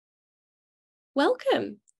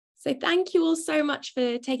Welcome. So thank you all so much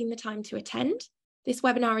for taking the time to attend. This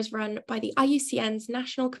webinar is run by the IUCN's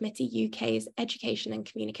National Committee UK's Education and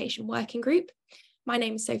Communication Working Group. My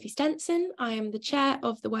name is Sophie Stenson. I am the chair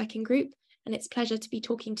of the working group, and it's a pleasure to be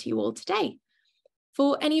talking to you all today.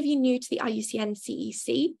 For any of you new to the IUCN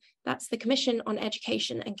CEC, that's the Commission on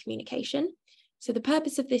Education and Communication. So the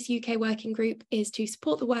purpose of this UK working group is to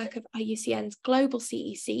support the work of IUCN's global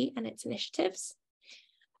CEC and its initiatives.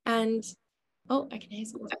 And oh, I can hear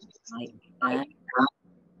some there.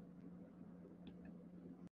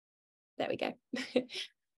 There we go.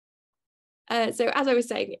 So as I was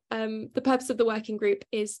saying, the purpose of the working group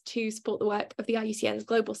is to support the work of the IUCN's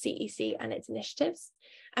global CEC and its initiatives.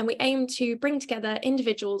 And we aim to bring together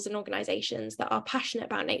individuals and organisations that are passionate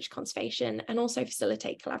about nature conservation and also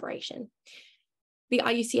facilitate collaboration. The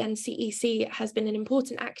IUCN CEC has been an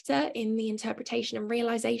important actor in the interpretation and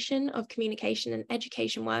realisation of communication and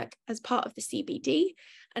education work as part of the CBD,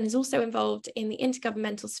 and is also involved in the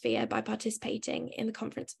intergovernmental sphere by participating in the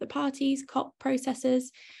Conference of the Parties, COP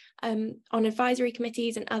processes, on advisory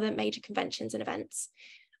committees and other major conventions and events.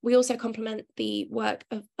 We also complement the work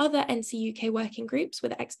of other NCUK working groups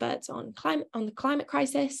with experts on the climate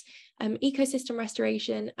crisis, ecosystem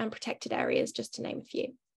restoration and protected areas, just to name a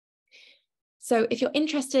few. So if you're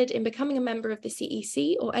interested in becoming a member of the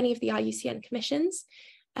CEC or any of the IUCN commissions,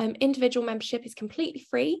 individual membership is completely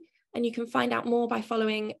free, and you can find out more by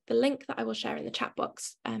following the link that I will share in the chat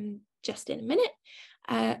box just in a minute.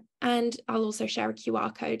 And I'll also share a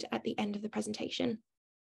QR code at the end of the presentation.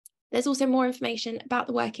 There's also more information about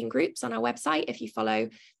the working groups on our website if you follow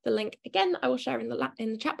the link again that I will share in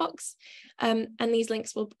the chat box. And these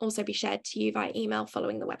links will also be shared to you via email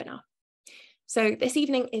following the webinar. So this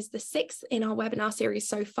evening is the 6th in our webinar series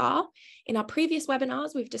so far. In our previous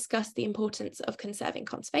webinars, we've discussed the importance of conserving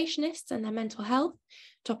conservationists and their mental health,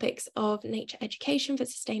 topics of nature education for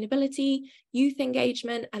sustainability, youth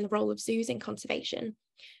engagement, and the role of zoos in conservation.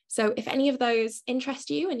 So if any of those interest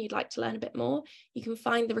you and you'd like to learn a bit more, you can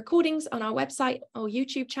find the recordings on our website or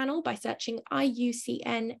YouTube channel by searching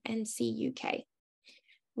IUCN NCUK.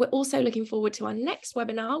 We're also looking forward to our next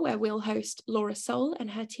webinar, where we'll host Laura Soul and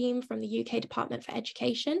her team from the UK Department for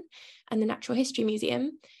Education and the Natural History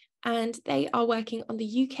Museum, and they are working on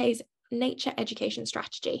the UK's nature education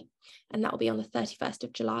strategy, and that will be on the 31st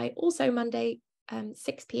of July, also Monday,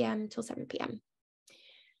 6 p.m. till 7 p.m.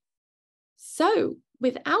 So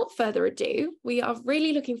without further ado, we are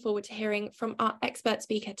really looking forward to hearing from our expert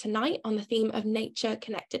speaker tonight on the theme of nature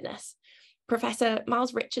connectedness. Professor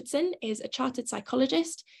Miles Richardson is a chartered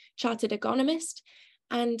psychologist, chartered ergonomist,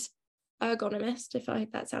 and ergonomist,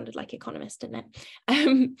 that sounded like economist, didn't it?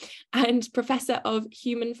 And professor of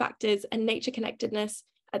human factors and nature connectedness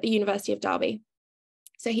at the University of Derby.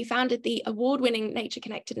 So he founded the award-winning Nature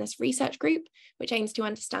Connectedness Research Group, which aims to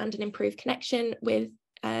understand and improve connection with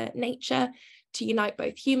nature to unite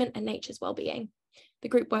both human and nature's well-being. The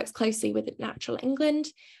group works closely with Natural England,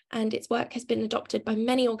 and its work has been adopted by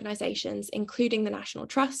many organisations, including the National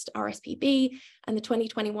Trust, RSPB, and the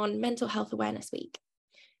 2021 Mental Health Awareness Week.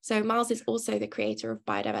 So Miles is also the creator of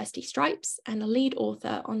Biodiversity Stripes and a lead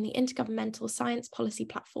author on the Intergovernmental Science Policy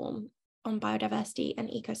Platform on Biodiversity and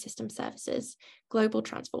Ecosystem Services, Global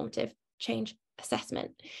Transformative Change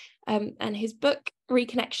Assessment. And his book,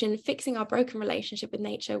 Reconnection, Fixing Our Broken Relationship with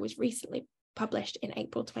Nature, was recently published in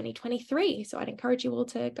April 2023. So I'd encourage you all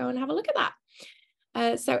to go and have a look at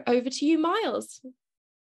that. So over to you, Miles.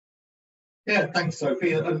 Yeah, thanks,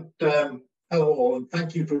 Sophie. And hello all, and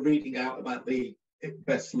thank you for reading out about the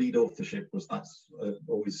IPBES lead authorship, because that's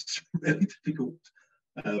always really difficult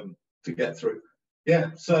to get through.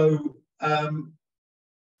 Yeah, so I'm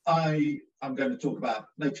going to talk about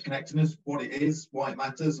nature connectedness, what it is, why it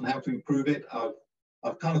matters, and how to improve it.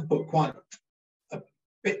 I've kind of put quite a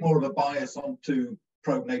bit more of a bias onto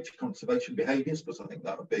pro-nature conservation behaviours, because I think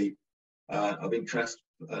that would be of interest.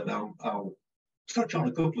 And I'll touch on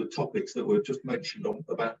a couple of topics that were just mentioned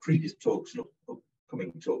about previous talks and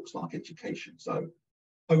upcoming talks, like education. So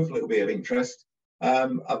hopefully it'll be of interest.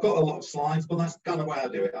 I've got a lot of slides, but that's kind of why I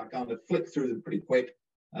do it. I kind of flick through them pretty quick,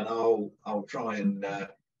 and I'll try and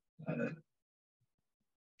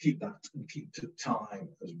keep to time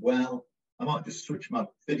as well. I might just switch my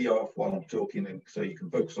video off while I'm talking, and so you can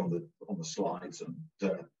focus on the slides,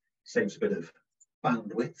 and saves a bit of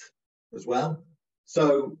bandwidth as well.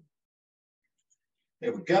 So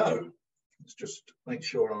here we go. Let's just make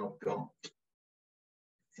sure I've got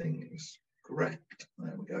things correct.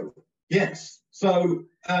 There we go. Yes. So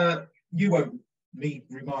you won't need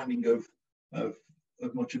reminding of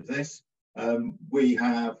much of this. We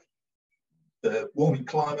have the warming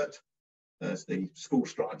climate. There's the school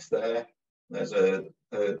strikes there. there's a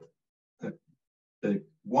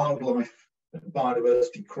wildlife and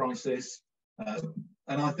biodiversity crisis,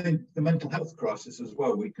 and I think the mental health crisis as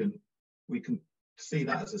well. We can see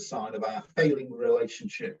that as a sign of our failing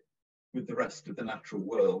relationship with the rest of the natural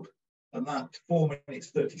world. And that 4 minutes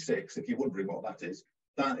 36, if you're wondering what that is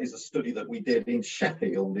a study that we did in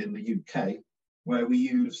Sheffield in the UK, where we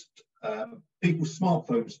used people's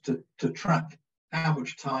smartphones to track how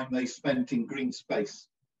much time they spent in green space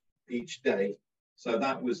each day. So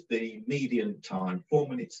that was the median time, 4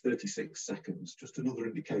 minutes 36 seconds, just another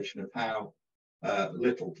indication of how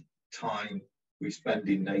little time we spend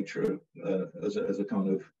in nature as a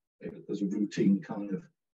routine kind of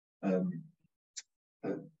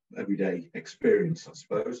everyday experience, I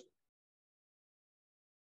suppose.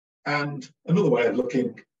 And another way of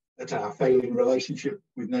looking at our failing relationship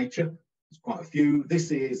with nature, there's quite a few.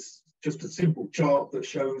 This is just a simple chart that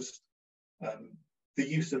shows the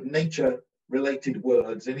use of nature-related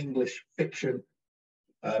words in English fiction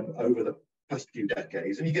over the past few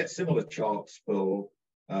decades. And you get similar charts for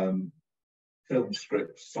film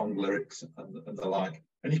scripts, song lyrics, and the like.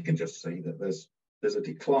 And you can just see that there's a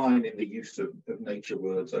decline in the use of nature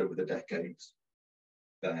words over the decades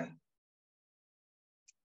there.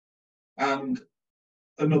 And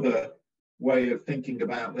another way of thinking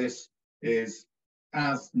about this is,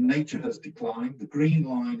 as nature has declined, the green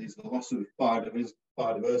line is the loss of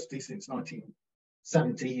biodiversity since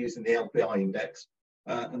 1970 using the LPI index.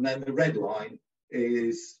 And then the red line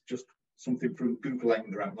is just something from Google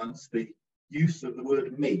Ngram. That's the use of the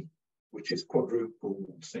word me, which is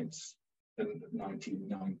quadrupled since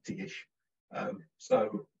 1990-ish.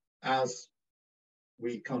 So as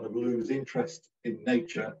we kind of lose interest in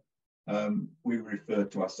nature, we refer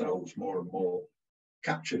to ourselves more and more,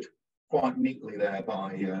 captured quite neatly there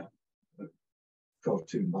by a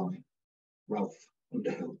cartoon by Ralph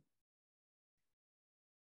Underhill.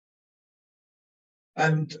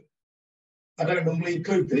 And I don't normally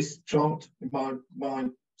include this chart in my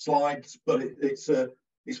slides, but it's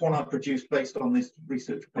one I produced based on this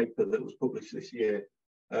research paper that was published this year.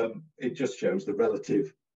 It just shows the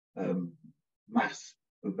relative mass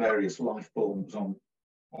of various life forms on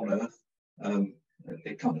Earth.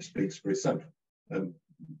 It kind of speaks for itself.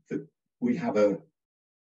 We have a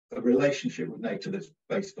relationship with nature that's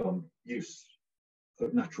based on use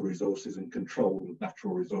of natural resources and control of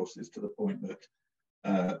natural resources, to the point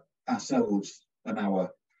that ourselves and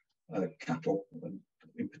our cattle, and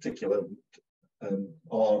in particular, are,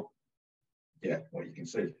 well, you can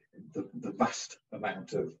see the vast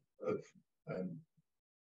amount of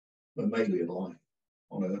mammalian life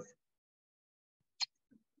on Earth.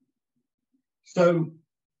 So,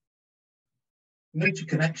 Nature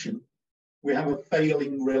Connection, we have a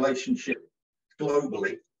failing relationship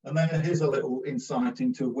globally, and then here's a little insight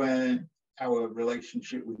into where our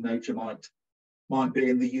relationship with nature might be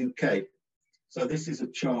in the UK. So this is a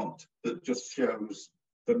chart that just shows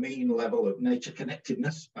the mean level of nature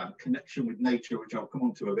connectedness, connection with nature, which I'll come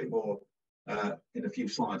on to a bit more in a few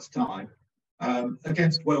slides' time,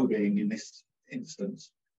 against well-being in this instance.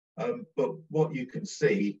 But what you can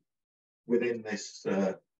see within this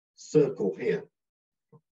circle here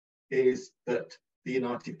is that the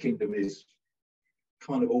United Kingdom is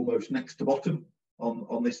kind of almost next to bottom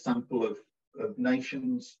on this sample of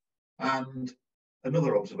nations. And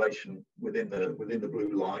another observation within the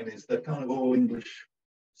blue line is they're kind of all English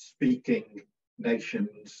speaking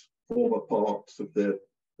nations, former parts of the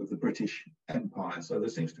British Empire. So there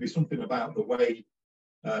seems to be something about the way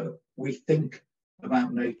we think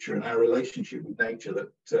about nature and our relationship with nature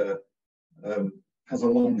that has a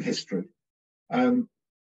long history.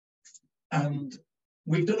 And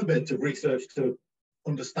we've done a bit of research to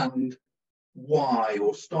understand why,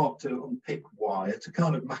 or start to unpick why, at a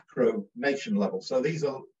kind of macro nation level. So these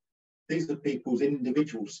are people's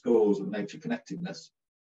individual scores of nature connectedness.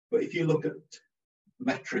 But if you look at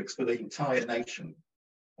metrics for the entire nation,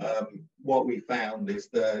 what we found is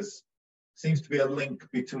seems to be a link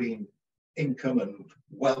between income and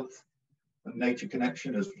wealth and nature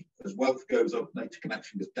connection. As wealth goes up, nature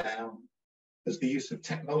connection goes down. As the use of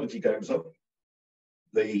technology goes up,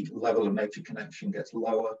 the level of nature connection gets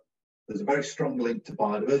lower. There's a very strong link to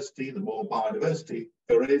biodiversity. The more biodiversity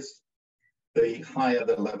there is, the higher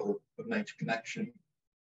the level of nature connection.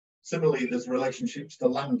 Similarly, there's relationships to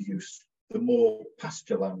land use. The more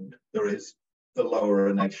pasture land there is, the lower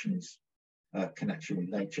a nation's connection with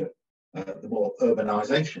nature. The more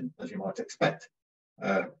urbanization, as you might expect,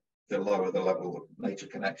 the lower the level of nature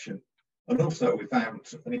connection. And also we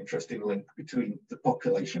found an interesting link between the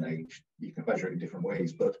population age. You can measure it in different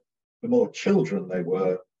ways, but the more children they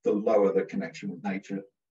were, the lower the connection with nature.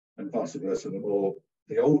 and vice versa.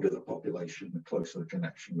 The older the population, the closer the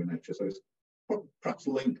connection with nature. So it's perhaps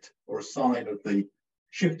linked or a sign of the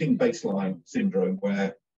shifting baseline syndrome,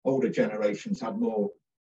 where older generations had more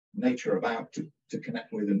nature about to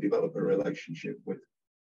connect with and develop a relationship with.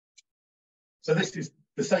 So this is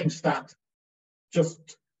the same stat,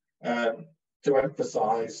 just to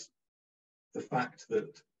emphasize the fact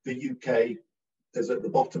that the UK is at the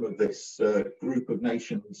bottom of this group of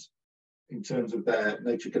nations in terms of their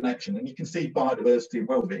nature connection. And you can see biodiversity and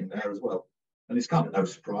wellbeing there as well. And it's kind of no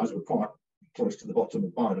surprise, we're quite close to the bottom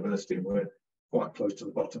of biodiversity and we're quite close to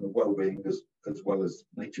the bottom of wellbeing as well as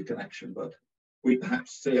nature connection. But we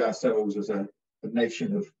perhaps see ourselves as a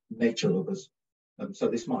nation of nature lovers. And so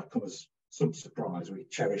this might come as some surprise. We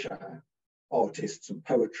cherish our artists and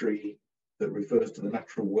poetry that refers to the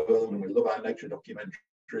natural world, and we love our nature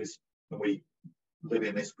documentaries, and we live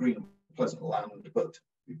in this green, pleasant land, but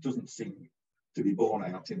it doesn't seem to be borne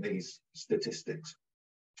out in these statistics.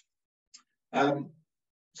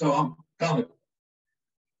 So I'm kind of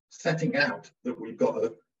setting out that we've got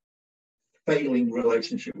a failing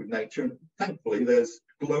relationship with nature, and thankfully there's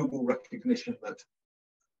global recognition that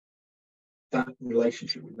that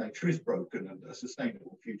relationship with nature is broken and a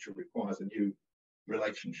sustainable future requires a new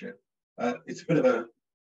relationship. It's a bit of a,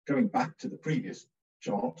 going back to the previous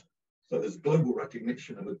chart, so there's global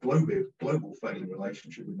recognition of a global failing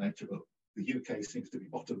relationship with nature, but the UK seems to be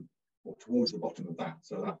bottom or towards the bottom of that.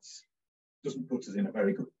 So that doesn't put us in a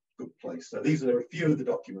very good place. So these are a few of the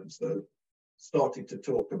documents that are starting to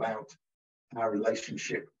talk about our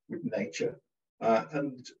relationship with nature.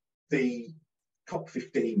 And the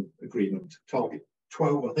COP15 agreement, target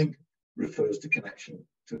 12, I think, refers to connection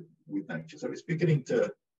with nature. So it's beginning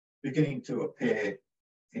to appear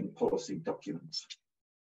in policy documents.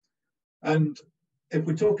 And if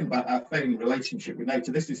we're talking about our failing relationship with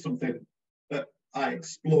nature, this is something that I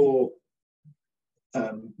explore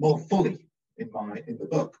more fully in the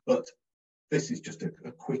book, but this is just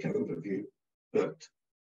a quick overview. That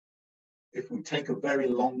if we take a very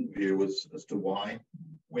long view as to why,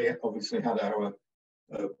 we obviously had our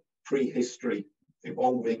prehistory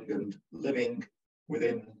evolving and living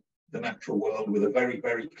within the natural world with a very,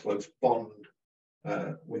 very close bond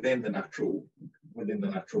within the natural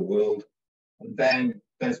world. And then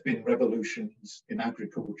there's been revolutions in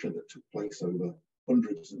agriculture that took place over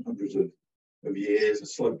hundreds and hundreds of years, a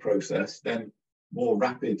slow process, then more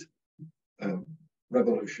rapid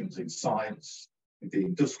revolutions in science, the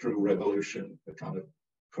Industrial Revolution, the kind of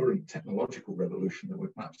current technological revolution that we're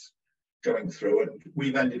perhaps going through. And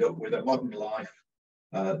we've ended up with a modern life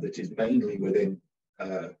that is mainly within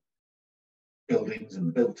buildings and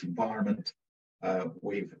the built environment.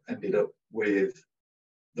 We've ended up with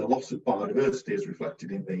the loss of biodiversity as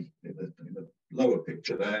reflected in the lower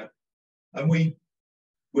picture there. And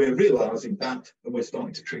we're realizing that, and we're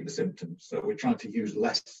starting to treat the symptoms. So we're trying to use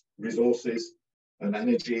less resources and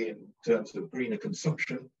energy in terms of greener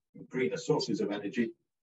consumption, and greener sources of energy,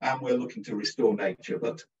 and we're looking to restore nature.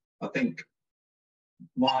 But I think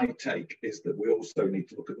my take is that we also need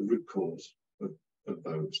to look at the root cause of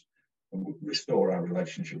those and restore our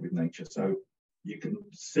relationship with nature. So you can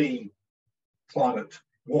see climate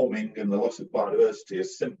warming and the loss of biodiversity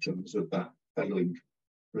as symptoms of that failing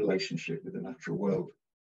relationship with the natural world.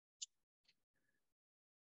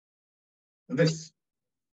 And this,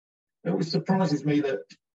 it always surprises me that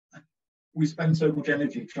we spend so much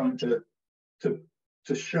energy trying to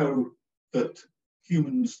show that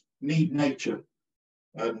humans need nature,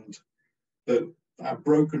 and that our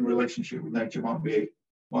broken relationship with nature might be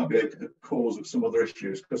a cause of some other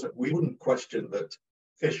issues, because we wouldn't question that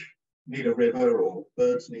fish need a river, or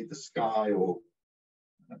birds need the sky, or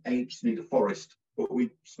apes need a forest, but we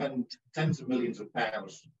spend tens of millions of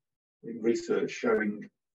pounds in research showing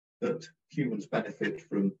that humans benefit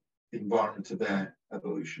from the environment of their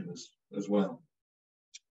evolution as well.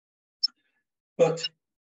 But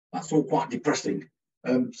that's all quite depressing.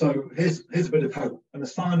 So here's a bit of hope, and a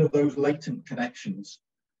sign of those latent connections,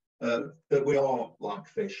 that we are like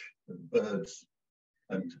fish and birds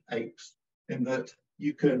and apes, in that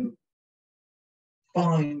you can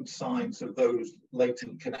find signs of those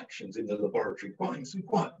latent connections in the laboratory in some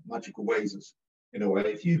quite magical ways, in a way.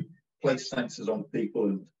 If you place sensors on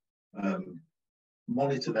people and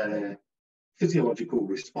monitor their physiological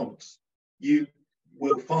response, you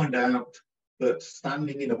will find out that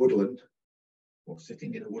standing in a woodland, or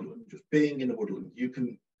sitting in a woodland, just being in a woodland, you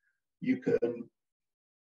can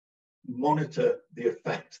monitor the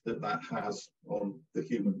effect that has on the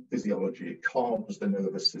human physiology. It calms the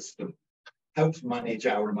nervous system, helps manage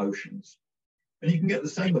our emotions. And you can get the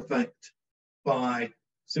same effect by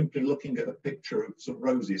simply looking at a picture of some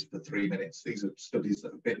roses for 3 minutes. These are studies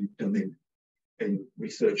that have been done in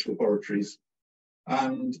research laboratories.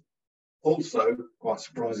 And also, quite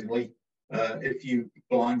surprisingly, if you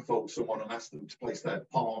blindfold someone and ask them to place their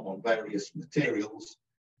palm on various materials,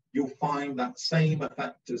 you'll find that same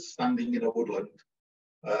effect as standing in a woodland,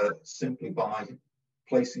 simply by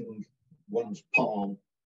placing one's palm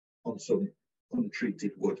on some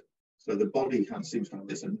untreated wood. So the body seems to have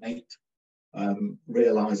this innate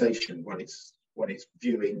realization when it's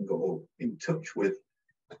viewing or in touch with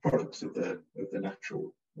products of the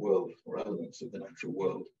natural world or elements of the natural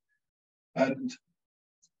world. And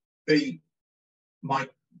the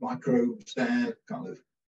microbes there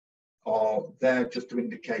are there just to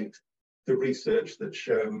indicate the research that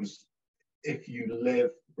shows if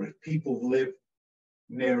people live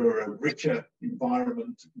nearer a richer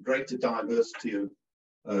environment, greater diversity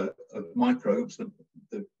of microbes,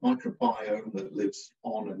 the microbiome that lives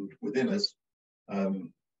on and within us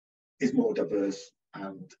is more diverse,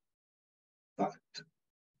 and that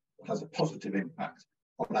has a positive impact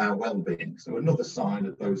on our well-being. So another sign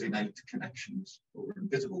of those innate connections or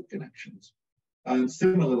invisible connections. And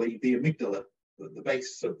similarly, the amygdala, at the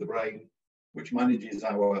base of the brain, which manages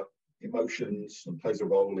our emotions and plays a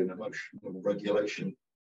role in emotional regulation,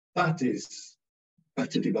 that is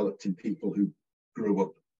better developed in people who grew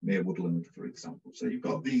up near woodland, for example. So you've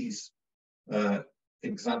got these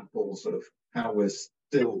examples of how we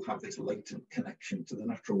still have this latent connection to the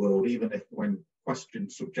natural world, even if when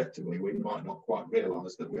questioned subjectively, we might not quite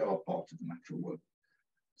realise that we are part of the natural world.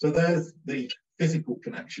 So there's the physical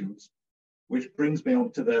connections, which brings me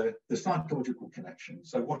on to the psychological connection.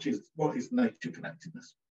 So what is nature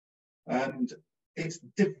connectedness? And it's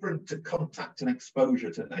different to contact and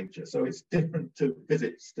exposure to nature. So it's different to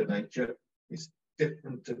visits to nature. It's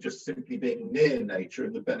different to just simply being near nature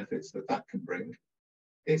and the benefits that that can bring.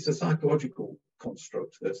 It's a psychological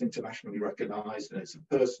construct that's internationally recognised, and it's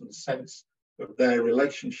a person's sense of their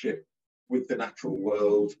relationship with the natural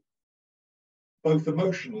world, both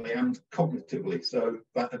emotionally and cognitively. So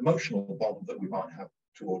that emotional bond that we might have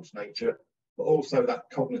towards nature, but also that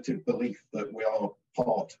cognitive belief that we are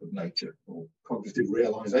part of nature, or cognitive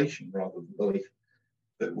realization rather than belief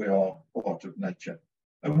that we are part of nature.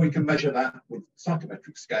 And we can measure that with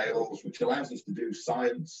psychometric scales, which allows us to do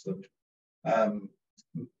science and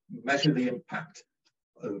measure the impact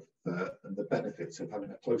of and the benefits of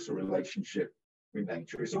having a closer relationship with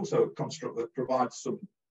nature. It's also a construct that provides some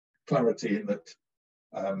clarity in that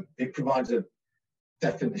it provides a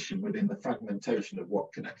definition within the fragmentation of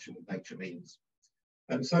what connection with nature means.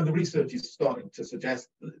 And so the research is starting to suggest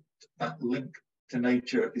that that link to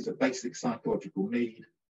nature is a basic psychological need.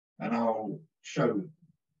 And I'll share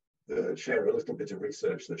a little bit of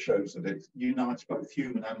research that shows that it unites both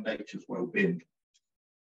human and nature's well-being.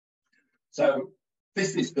 So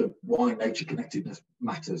this is the why nature connectedness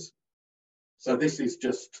matters. So this is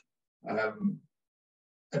just an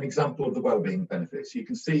example of the well-being benefits. You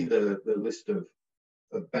can see the list of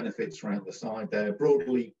benefits around the side there,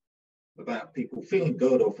 broadly about people feeling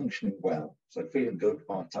good or functioning well. So feeling good,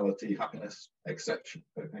 vitality, happiness, etc.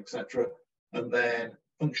 And then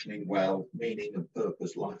functioning well, meaning and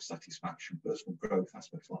purpose, life satisfaction, personal growth,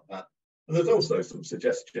 aspects like that. And there's also some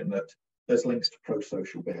suggestion that there's links to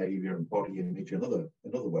pro-social behaviour and body image and other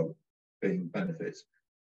well-being benefits.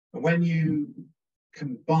 And when you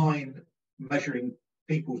combine measuring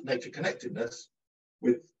people's nature connectedness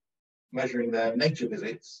with measuring their nature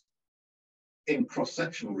visits in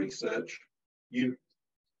cross-sectional research, you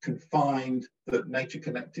can find that nature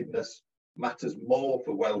connectedness matters more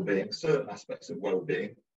for well-being, certain aspects of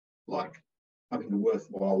well-being, like having a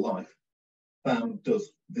worthwhile life, than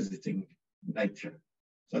does visiting nature.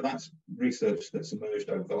 So that's research that's emerged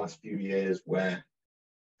over the last few years, where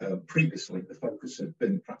previously the focus had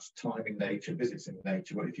been perhaps time in nature, visits in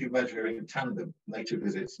nature, but if you measure in tandem nature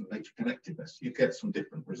visits and nature connectedness, you get some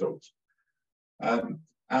different results. And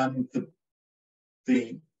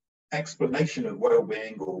the explanation of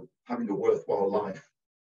well-being or having a worthwhile life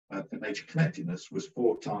for nature connectedness was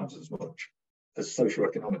 4 times as much as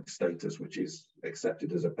socioeconomic status, which is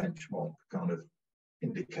accepted as a benchmark kind of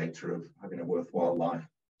indicator of having a worthwhile life.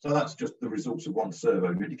 So that's just the results of one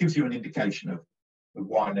survey. It gives you an indication of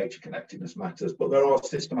why nature connectedness matters, but there are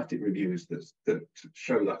systematic reviews that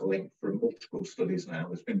show that link from multiple studies now.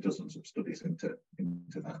 There's been dozens of studies into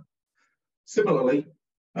that. Similarly,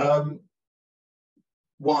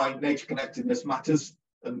 why nature connectedness matters,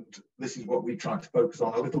 and this is what we try to focus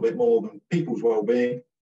on a little bit more than people's well-being,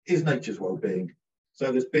 is nature's well-being.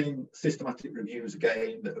 So there's been systematic reviews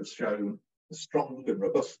again that have shown a strong and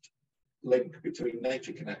robust link between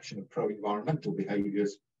nature connection and pro-environmental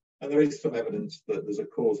behaviours, and there is some evidence that there's a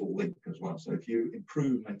causal link as well. So if you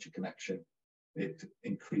improve nature connection, it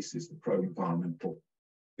increases the pro-environmental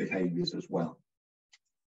behaviours as well.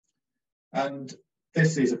 And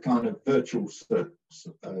this is a kind of virtual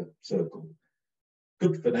circle.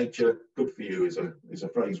 Good for nature, good for you is a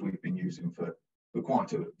phrase we've been using for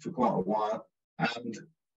quite a while. And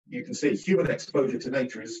you can see human exposure to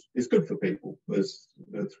nature is good for people. There's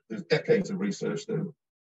decades of research that have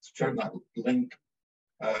shown that link.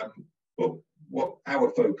 But what our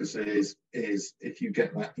focus is if you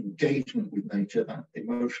get that engagement with nature, that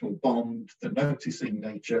emotional bond, the noticing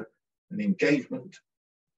nature, and engagement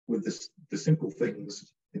with the simple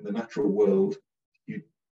things in the natural world, you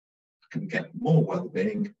can get more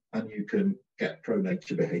well-being, and you can get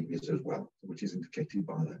pro-nature behaviours as well, which is indicated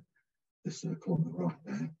by the circle on the right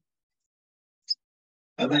there.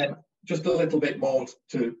 And then just a little bit more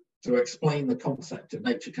to explain the concept of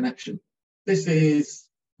nature connection. This is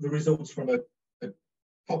the results from a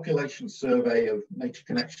population survey of nature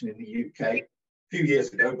connection in the UK a few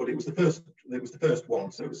years ago, but it was the first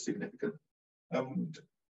one, so it was significant. And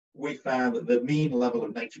we found that the mean level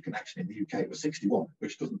of nature connection in the UK was 61,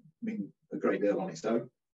 which doesn't mean a great deal on its own.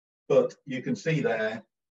 But you can see there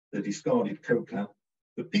the discarded cocan.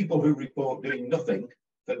 The people who report doing nothing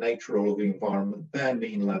for nature or the environment, their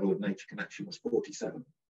mean level of nature connection was 47.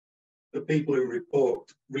 The people who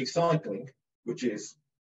report recycling, which is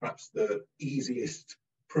perhaps the easiest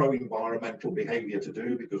pro-environmental behaviour to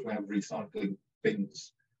do because we have recycling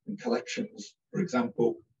bins and collections, for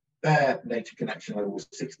example, their nature connection level was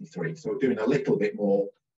 63. So we're doing a little bit more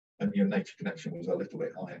and your nature connection was a little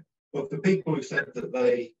bit higher. But for people who said that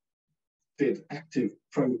they did active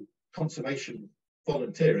pro-conservation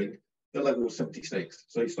volunteering, the level was 76.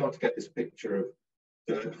 So you start to get this picture of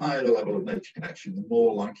the higher the level of nature connection, the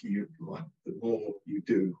more the more you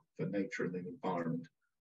do for nature and the environment.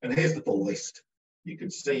 And here's the full list. You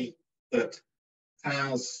can see that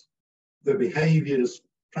as the behaviours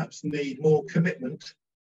perhaps need more commitment,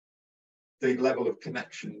 the level of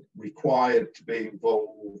connection required to be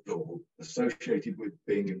involved or associated with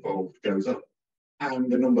being involved goes up,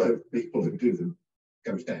 and the number of people who do them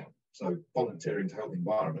goes down. So volunteering to help the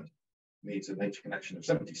environment needs a nature connection of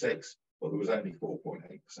 76, but there was only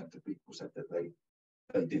 4.8% of people said that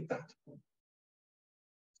they did that.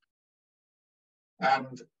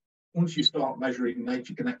 And once you start measuring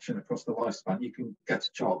nature connection across the lifespan, you can get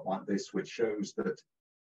a chart like this, which shows that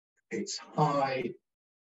it's high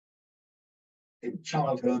in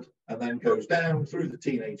childhood and then goes down through the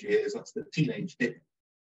teenage years. That's the teenage dip.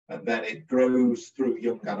 And then it grows through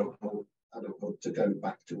young adulthood to go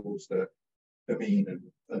back towards the mean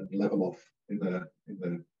and level off in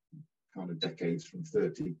the kind of decades from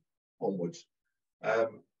 30 onwards.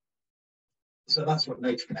 So that's what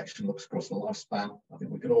nature connection looks across the lifespan. I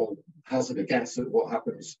think we can all hazard a guess at what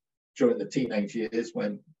happens during the teenage years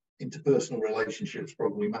when interpersonal relationships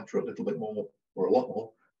probably matter a little bit more or a lot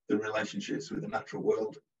more than relationships with the natural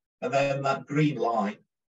world. And then that green line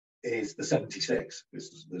is the 76.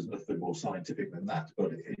 There's nothing more scientific than that,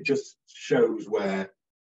 but it just shows where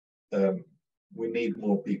we need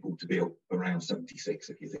more people to be up around 76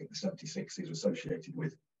 if you think the 76 is associated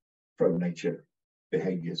with pro-nature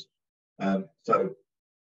behaviours. So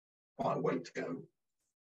quite a way to go.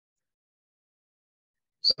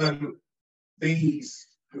 So these,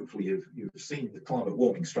 hopefully you've seen the climate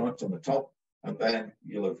warming stripes on the top, and then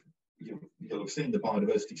you'll have seen the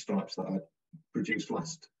biodiversity stripes that I produced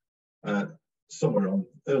last summer on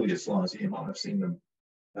earlier slides. You might have seen them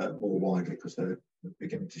more widely because they're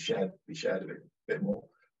beginning to be shared a bit more.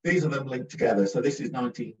 These are them linked together. So this is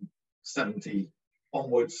 1970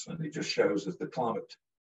 onwards, and it just shows as the climate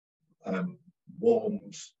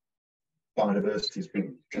warms, biodiversity has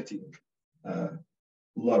been getting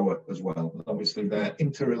lower as well. And obviously they're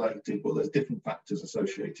interrelated, but there's different factors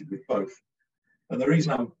associated with both. And the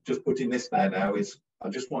reason I'm just putting this there now is I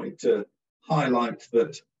just wanted to highlight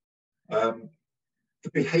that the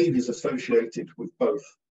behaviours associated with both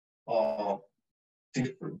are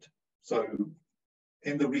different. So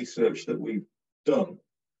in the research that we've done,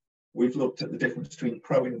 we've looked at the difference between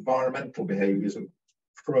pro-environmental behaviours and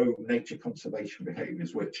pro-nature conservation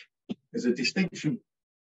behaviours, which is a distinction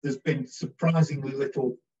there's been surprisingly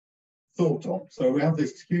little thought on. So we have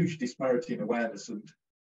this huge disparity in awareness and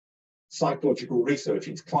psychological research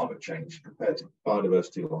into climate change compared to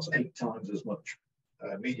biodiversity loss, 8 times as much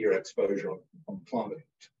media exposure on climate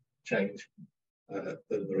change than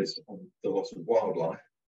there is on the loss of wildlife.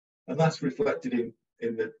 And that's reflected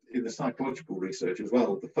in the psychological research as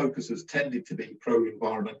well. The focus has tended to be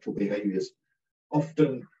pro-environmental behaviours,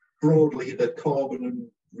 often broadly the carbon and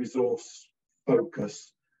resource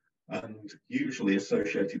focus, and usually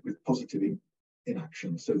associated with positive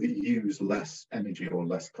inaction. So they use less energy or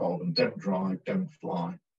less carbon, don't drive, don't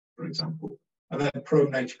fly, for example. And then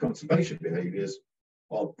pro-nature conservation behaviours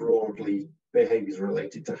are broadly behaviours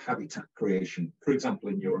related to habitat creation, for example,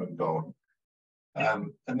 in your own garden.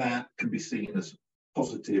 And that can be seen as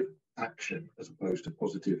positive action as opposed to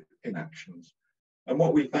positive inactions. And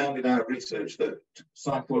what we found in our research that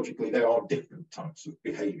psychologically there are different types of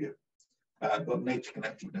behaviour, but nature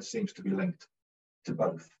connectedness seems to be linked to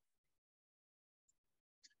both.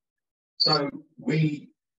 So we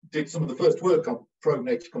did some of the first work on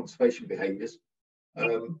pro-nature conservation behaviours,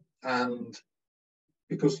 and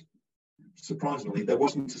because surprisingly there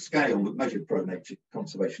wasn't a scale that measured pro-nature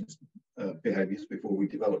conservation behaviours before we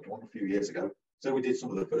developed one a few years ago. So we did some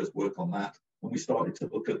of the first work on that, and we started to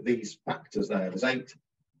look at these factors there. There's 8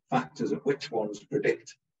 factors of which ones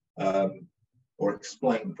predict or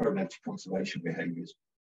explain pro-nature conservation behaviours.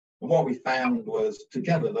 And what we found was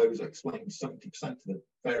together those explained 70% of the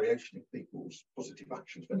variation in people's positive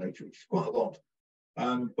actions for nature, which is quite a lot.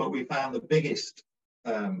 But we found the biggest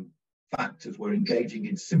factors were engaging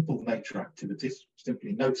in simple nature activities,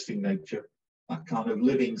 simply noticing nature, that kind of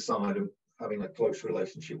living side of having a close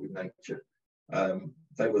relationship with nature.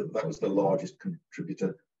 That was the largest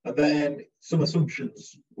contributor. And then some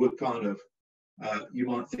assumptions were kind of, you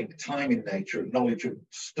might think time in nature and knowledge and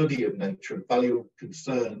study of nature and value and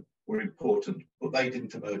concern were important, but they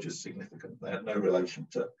didn't emerge as significant. They had no relation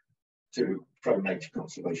to pro-nature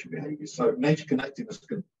conservation behaviours. So nature connectedness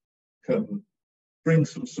can bring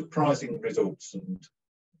some surprising results and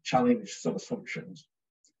challenge some assumptions.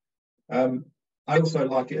 I also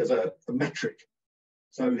like it as a metric.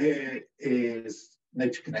 So here is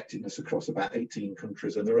nature connectedness across about 18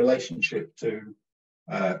 countries, and the relationship to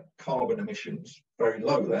carbon emissions, very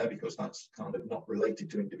low there because that's kind of not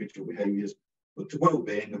related to individual behaviours, but to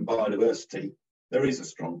well-being and biodiversity, there is a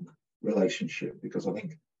strong relationship, because I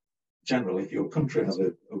think generally if your country has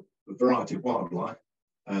a variety of wildlife,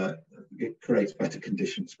 it creates better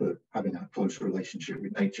conditions for having a close relationship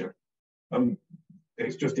with nature.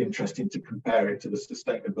 It's just interesting to compare it to the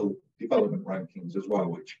Sustainable Development Rankings as well,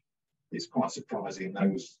 which is quite surprising.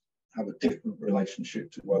 Those have a different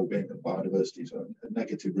relationship to well-being and biodiversity, so a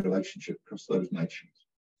negative relationship across those nations.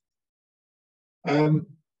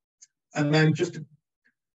 And then just a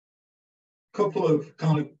couple of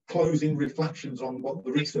kind of closing reflections on what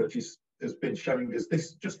the research has been showing us.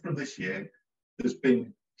 Just from this year, there's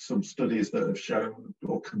been some studies that have shown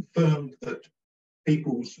or confirmed that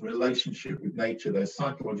people's relationship with nature, their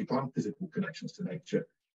psychological and physical connections to nature,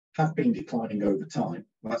 have been declining over time.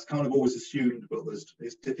 That's kind of always assumed, but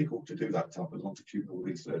it's difficult to do that type of longitudinal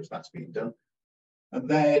research. That's been done. And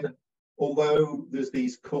then, although there's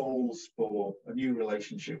these calls for a new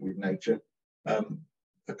relationship with nature,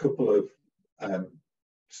 a couple of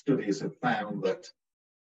studies have found that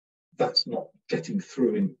that's not getting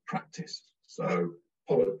through in practice. So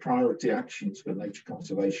priority actions for nature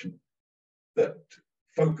conservation that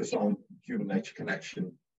focus on human nature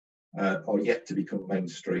connection are yet to become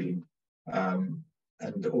mainstream.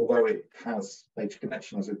 And although it has, nature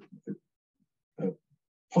connection has a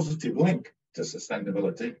positive link to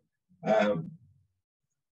sustainability,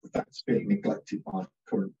 that's being neglected by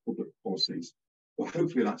current public policies. Well,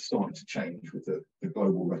 hopefully that's starting to change with the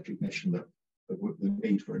global recognition that the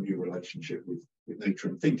need for a new relationship with nature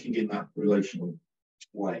and thinking in that relational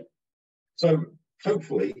way. So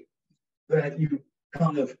hopefully you've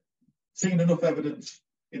kind of seen enough evidence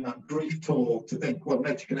in that brief talk to think, well,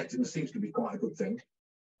 nature connectedness seems to be quite a good thing.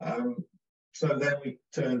 So then we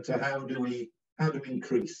turn to how do we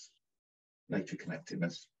increase nature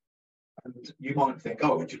connectedness? And you might think,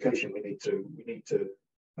 oh, education, we need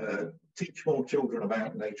to teach more children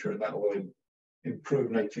about nature, and that will improve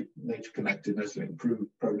nature connectedness and improve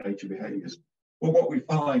pro-nature behaviours. Well, what we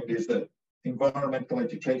find is that environmental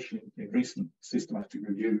education in recent systematic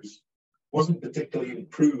reviews wasn't particularly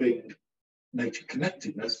improving nature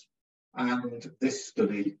connectedness, and this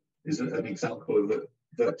study is an example of it,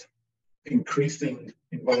 that increasing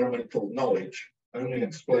environmental knowledge only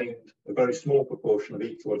explained a very small proportion of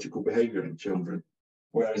ecological behaviour in children,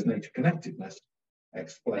 whereas nature connectedness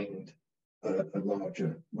explained a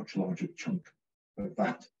much larger chunk of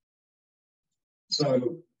that.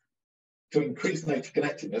 So to increase nature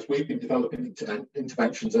connectedness, we've been developing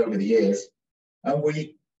interventions over the years, and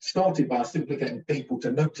we started by simply getting people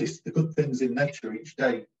to notice the good things in nature each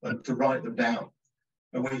day and to write them down.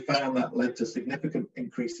 And we found that led to significant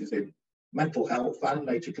increases in mental health and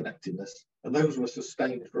nature connectedness. And those were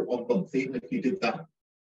sustained for 1 month, even if you did that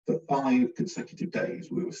for 5 consecutive days,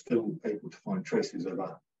 we were still able to find traces of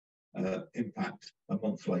that impact a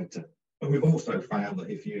month later. And we've also found that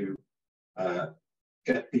if you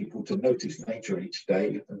get people to notice nature each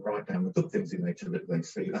day and write down the good things in nature that they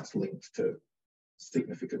see, that's linked to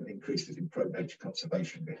significant increases in pro-nature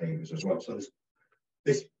conservation behaviours as well. So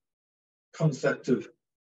this concept of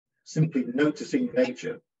simply noticing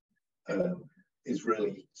nature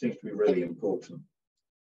seems to be really important.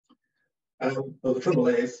 Well, the trouble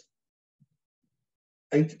is,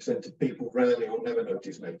 80% of people rarely or never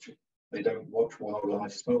notice nature. They don't watch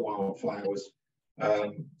wildlife, smell wildflowers.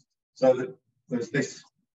 So that there's this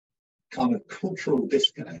kind of cultural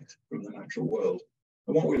disconnect from the natural world.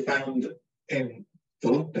 And what we found in the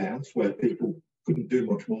lockdowns, where people couldn't do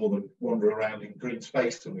much more than wander around in green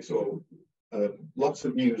space, and we saw lots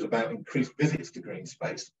of news about increased visits to green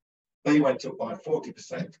space, they went up by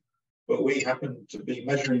 40%. But we happened to be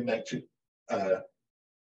measuring nature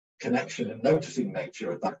connection and noticing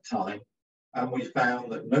nature at that time, and we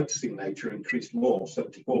found that noticing nature increased more,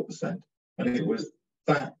 74%. And it was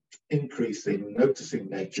that increase in noticing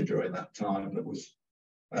nature during that time that was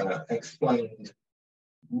explained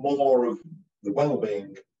more of the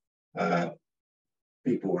well-being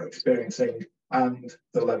people were experiencing and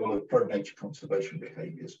the level of pro-nature conservation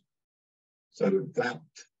behaviours. So that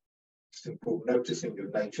simple noticing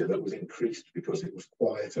of nature that was increased because it was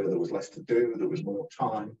quieter, there was less to do, there was more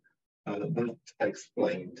time, that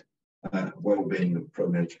explained well-being of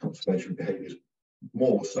pro-nature conservation behaviours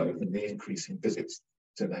more so than the increase in visits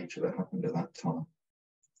to nature that happened at that time.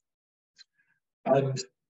 And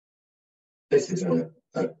this is a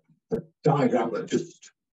diagram that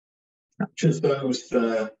just captures those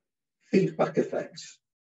feedback effects.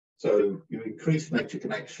 So you increase nature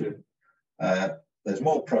connection, there's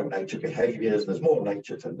more pro-nature behaviours, there's more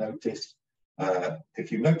nature to notice.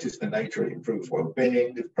 If you notice the nature, it improves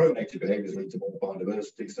well-being. If pro-nature behaviours lead to more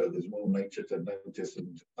biodiversity, so there's more nature to notice,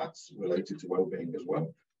 and that's related to well-being as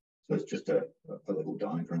well. So it's just a little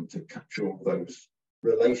diagram to capture all those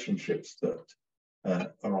relationships that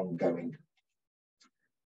are ongoing.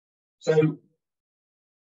 So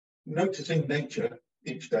noticing nature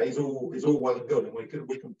each day is all well and good, and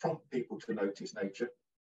we can prompt people to notice nature,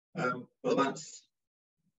 but that's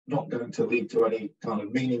not going to lead to any kind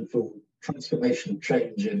of meaningful transformation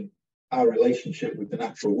change in our relationship with the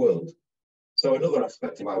natural world. So another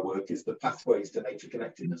aspect of our work is the pathways to nature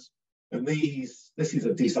connectedness. And this is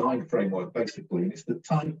a design framework basically, and it's the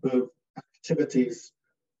type of activities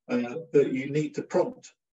that you need to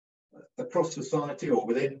prompt across society or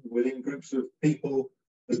within groups of people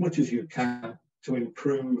as much as you can to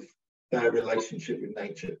improve their relationship with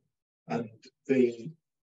nature. And the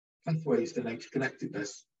pathways to nature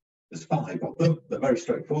connectedness, there's 5 of them. They're very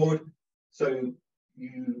straightforward. So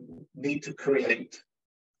you need to create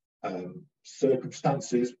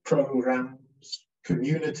circumstances, programs,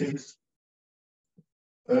 communities,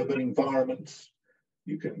 urban environments.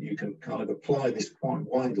 You can kind of apply this quite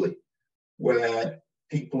widely, where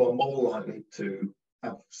people are more likely to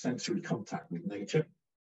have sensory contact with nature,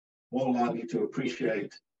 more likely to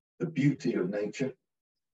appreciate the beauty of nature,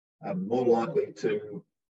 and more likely to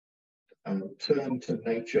turn to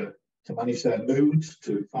nature to manage their moods,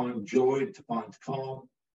 to find joy, to find calm,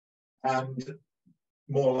 and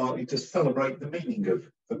more likely to celebrate the meaning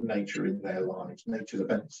of nature in their lives, nature's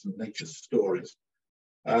events and nature's stories,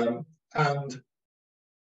 and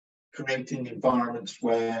creating environments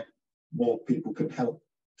where more people can help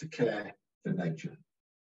to care for nature.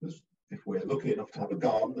 Because if we're lucky enough to have a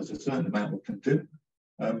garden, there's a certain amount we can do,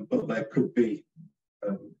 but there could be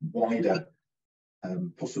wider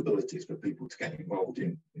possibilities for people to get involved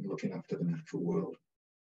in looking after the natural world.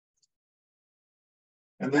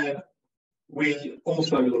 And then we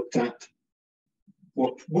also looked at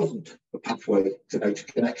what wasn't a pathway to nature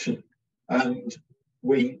connection, and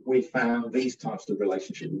we found these types of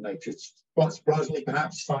relationship with nature. Quite surprisingly,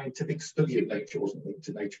 perhaps scientific study of nature wasn't linked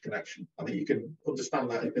to nature connection. I think you can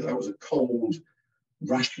understand that if that was a cold,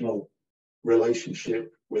 rational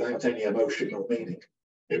relationship without any emotion or meaning,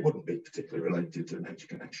 it wouldn't be particularly related to nature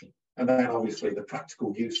connection. And then obviously the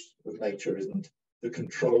practical use of nature isn't, the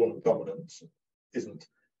control and dominance isn't,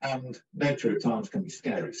 and nature at times can be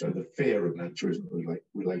scary, so the fear of nature isn't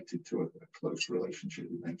related to a close relationship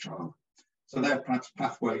with nature. So they're perhaps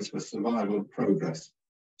pathways for survival and progress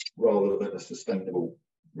rather than a sustainable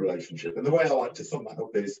relationship. And the way I like to sum that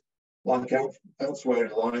up is, like elsewhere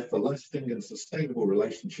in life, a lasting and sustainable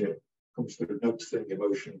relationship comes through noticing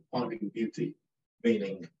emotion, finding beauty,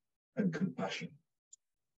 meaning, and compassion.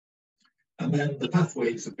 And then the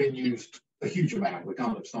pathways have been used a huge amount. We're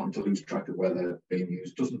kind of starting to lose track of where they're being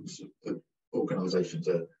used. Dozens of organisations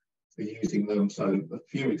are using them. So a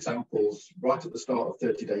few examples: right at the start of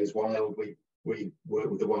 30 Days Wild, we work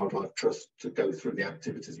with the Wildlife Trust to go through the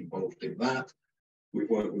activities involved in that. We've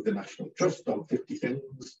worked with the National Trust on 50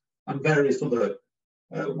 Things and various other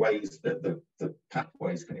ways that the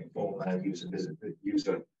pathways can inform their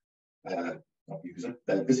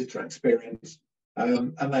their visitor experience.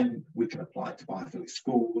 And then we can apply it to biophilic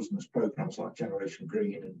schools, and there's programs like Generation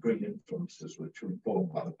Green and Green Influencers, which are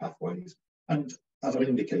informed by the pathways. And as I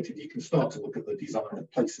indicated, you can start to look at the design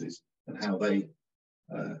of places and how they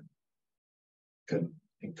can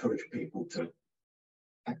encourage people to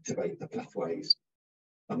activate the pathways.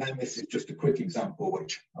 And then this is just a quick example,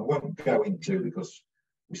 which I won't go into because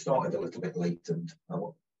we started a little bit late and I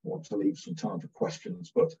want to leave some time for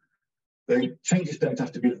questions. But the changes don't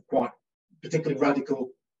have to be quite particularly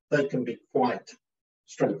radical. They can be quite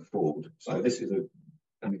straightforward. So this is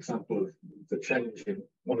an example of the change in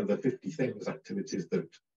one of the 50 Things activities that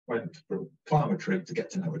went from climb a tree to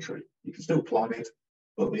get to know a tree. You can still climb it,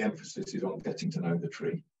 but the emphasis is on getting to know the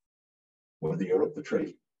tree, whether you're up the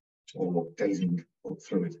tree or gazing up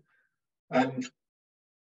through it. And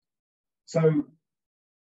so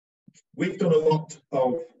we've done a lot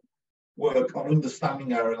of work on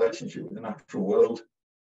understanding our relationship with the natural world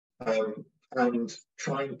and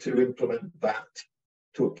trying to implement that,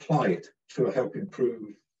 to apply it to help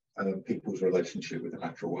improve people's relationship with the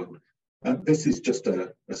natural world. And this is just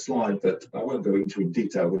a slide that I won't go into in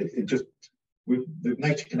detail, but the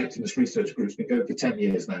Nature Connectedness Research Group has been going for 10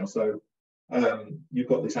 years now. So you've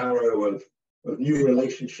got this arrow of new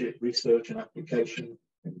relationship research and application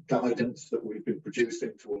and guidance that we've been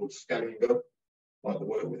producing towards scaling up, like the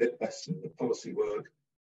work with IPBES and the policy work,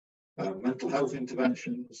 mental health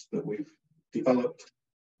interventions that we've developed,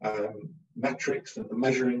 metrics and the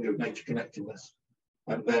measuring of nature connectedness,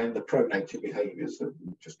 and then the pro-nature behaviours that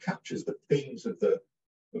just captures the themes of the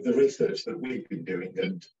research that we've been doing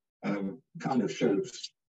and kind of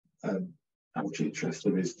shows how much interest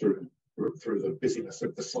there is through the busyness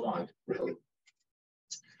of the slide, really.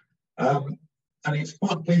 And it's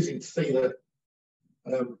quite pleasing to see that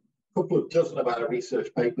a couple of dozen of our research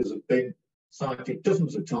papers have been cited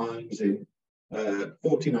dozens of times in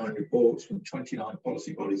 49 reports from 29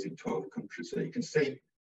 policy bodies in 12 countries. So you can see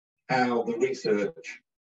how the research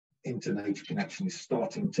into nature connection is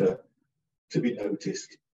starting to be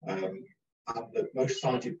noticed. And the most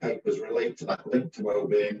cited papers relate to that link to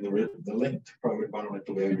wellbeing, the link to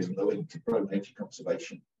pro-environmental behaviours, and the link to pro-nature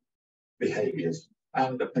conservation behaviours.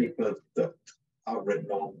 And a paper that I've written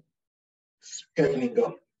on scaling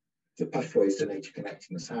up the pathways to nature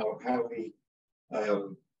connectedness, how we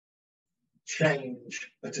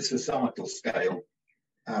change at a societal scale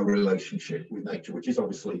our relationship with nature, which is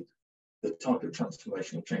obviously the type of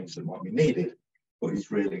transformational change that might be needed, but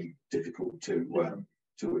is really difficult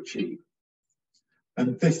to achieve.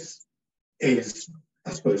 And this is,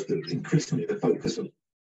 I suppose, increasingly the focus of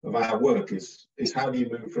our work is how do you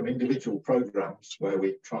move from individual programs where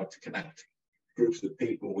we try to connect groups of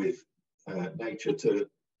people with nature to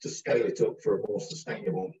scale it up for a more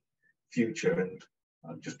sustainable future. And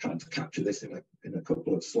I'm just trying to capture this in a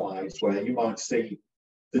couple of slides where you might see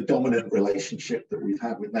the dominant relationship that we've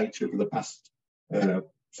had with nature for the past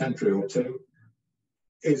century or two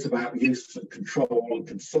is about use and control and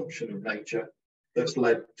consumption of nature that's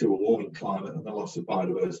led to a warming climate and the loss of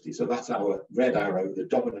biodiversity. So that's our red arrow, the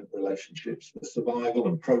dominant relationships, the survival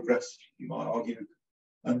and progress, you might argue.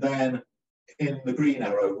 And then in the green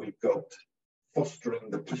arrow, we've got fostering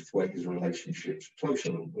the pathways relationships,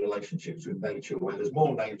 closer relationships with nature, where there's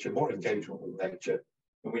more nature, more engagement with nature,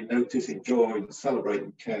 and we notice, enjoy and celebrate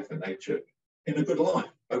and care for nature in a good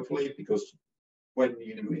life, hopefully, because when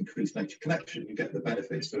you increase nature connection, you get the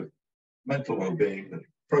benefits of mental well-being, and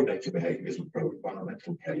pro-nature behaviours and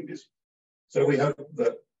pro-environmental behaviours. So we hope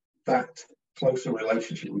that that closer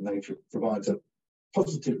relationship with nature provides a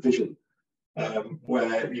positive vision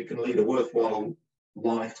where you can lead a worthwhile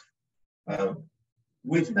life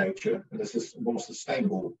with nature and a more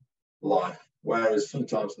sustainable life, whereas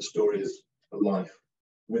sometimes the story is a life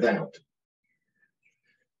without.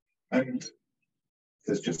 And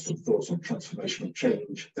there's just some thoughts on transformational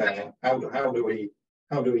change there. How do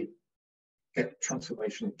we get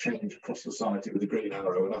transformational change across society with the green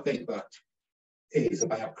arrow? And I think that is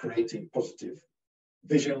about creating positive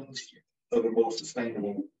visions of a more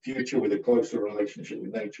sustainable future with a closer relationship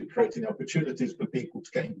with nature, creating opportunities for people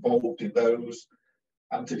to get involved in those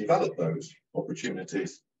and to develop those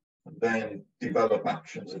opportunities, and then develop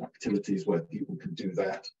actions and activities where people can do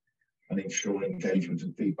that and ensure engagement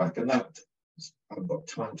and feedback. And that, I haven't got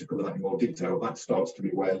time to cover that in more detail, that starts to be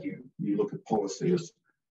where you look at policy as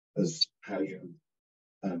as how you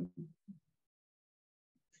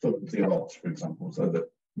fund the arts, for example, so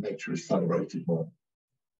that nature is celebrated more.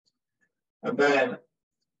 And then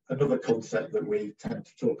another concept that we tend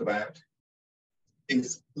to talk about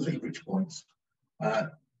is leverage points.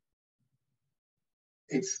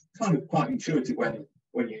 It's kind of quite intuitive when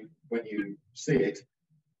you see it,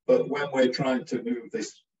 but when we're trying to move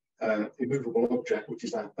this immovable object, which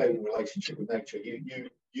is our failing relationship with nature, you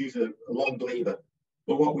use a long lever.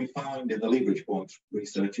 But what we find in the leverage points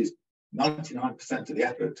research is 99% of the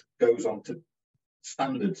effort goes on to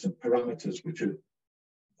standards and parameters which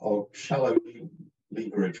are shallow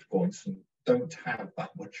leverage points and don't have that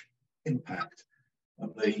much impact.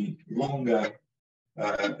 And the longer,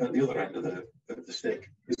 at the other end of the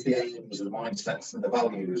stick, is the aims and the mindsets and the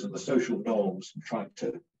values and the social norms, and trying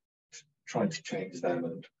to change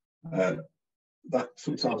them. And that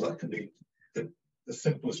sometimes that can be the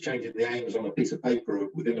simplest change in the aims on a piece of paper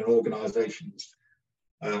within an organisation's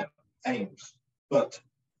aims, but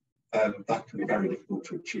that can be very difficult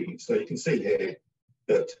to achieve. So you can see here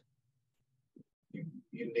that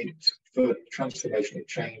you need, for transformational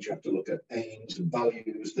change, you have to look at aims and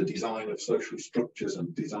values, the design of social structures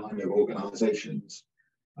and design of organisations,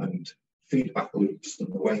 and feedback loops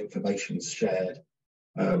and the way information is shared,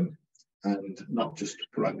 and not just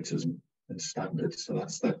parameters and standards. So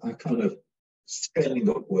that's that kind of scaling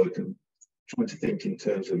up work and trying to think in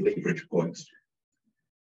terms of leverage points.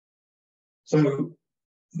 So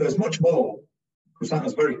there's much more, because that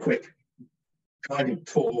was very quick, kind of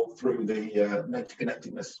tore through the nature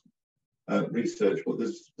connectedness research, but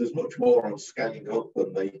there's much more on scaling up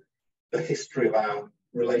and the history of our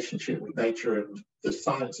relationship with nature and the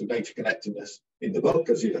science of nature connectedness in the book,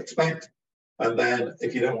 as you'd expect. And then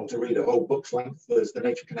if you don't want to read a whole book's length, there's the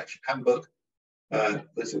Nature Connection handbook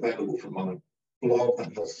that's available from my blog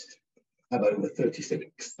that has had over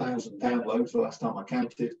 36,000 downloads the last time I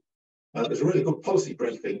counted. There's a really good policy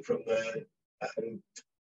briefing from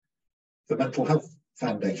the Mental Health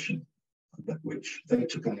Foundation, which they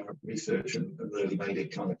took on our research and really made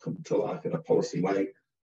it kind of come to life in a policy way.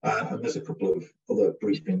 And there's a couple of other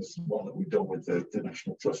briefings, one that we've done with the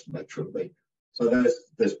National Trust and Nature and Me. So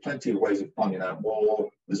there's plenty of ways of finding out more.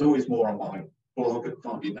 There's always more on my blog at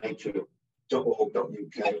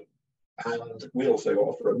findingnature.org.uk. And we also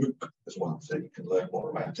offer a MOOC as well, so you can learn more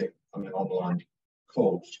about it on an online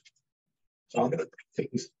course. So I'm going to put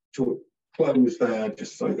things to a close there,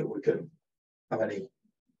 just so that we can have any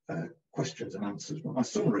questions and answers. But my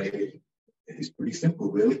summary is pretty simple,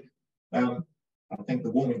 really. I think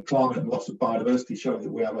the warming climate and loss of biodiversity show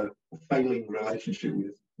that we have a failing relationship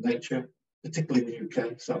with nature, particularly in the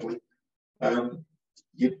UK, sadly.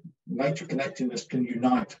 Nature connectedness can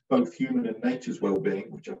unite both human and nature's well-being,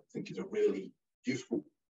 which I think is a really useful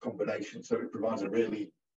combination. So it provides a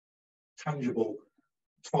really tangible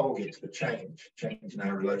target for change in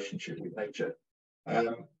our relationship with nature.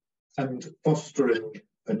 And fostering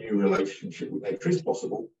a new relationship with nature is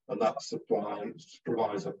possible, and that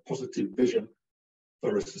provides a positive vision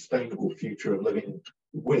for a sustainable future of living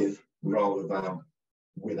with rather than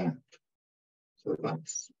without. So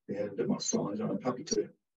that's the end of my slides. I'm happy to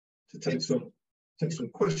take some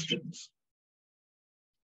questions.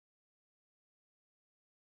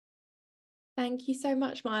 Thank you so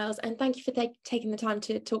much, Miles, and thank you for taking the time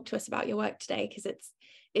to talk to us about your work today, because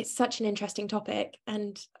it's such an interesting topic,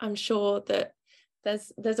 and I'm sure that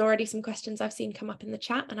there's already some questions I've seen come up in the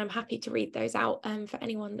chat, and I'm happy to read those out for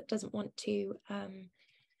anyone that doesn't want to kind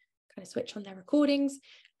of switch on their recordings,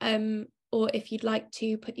 or if you'd like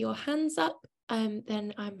to put your hands up,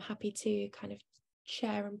 then I'm happy to kind of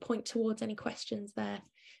share and point towards any questions there.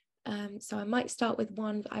 So I might start with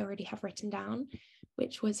one that I already have written down,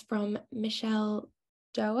 which was from Michelle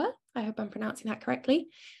Doa. I hope I'm pronouncing that correctly.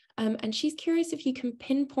 And she's curious if you can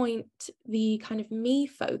pinpoint the kind of me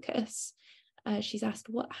focus. She's asked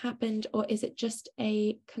what happened, or is it just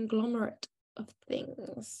a conglomerate of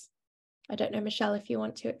things? I don't know, Michelle, if you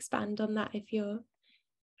want to expand on that, if you're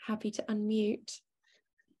happy to unmute.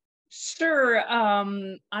 Sure,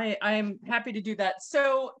 I'm happy to do that.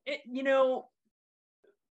 So,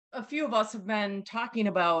 a few of us have been talking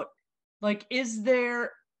about, like, is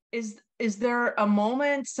there a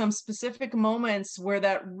moment, some specific moments where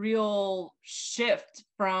that real shift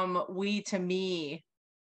from we to me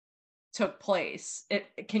took place?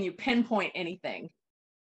 Can you pinpoint anything?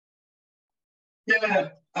 Yeah,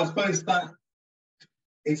 I suppose that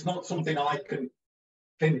it's not something I can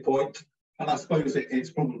pinpoint, and I suppose it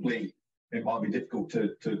might be difficult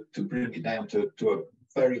to bring it down to a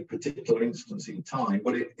very particular instance in time,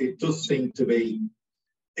 but it does seem to be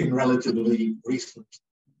in relatively recent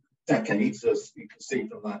decades, as you can see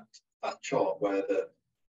from that chart, where the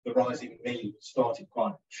rise in me started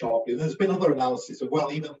quite sharply. There's been other analysis as well,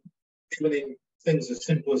 even in things as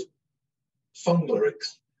simple as song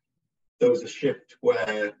lyrics. There was a shift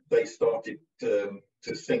where they started to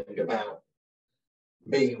sing about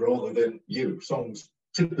me rather than you. Songs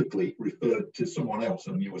typically referred to someone else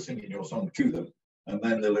and you were singing your song to them, and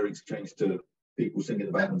then the lyrics changed to people singing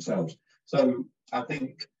about themselves. So I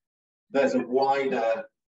think there's a wider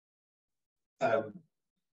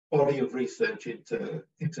body of research into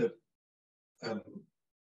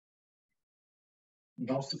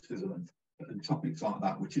narcissism and topics like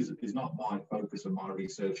that, which is not my focus of my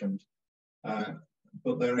research, and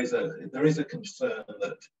but there is a concern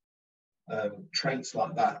that traits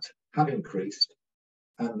like that have increased,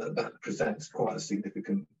 and that presents quite a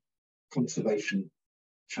significant conservation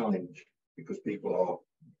challenge, because people are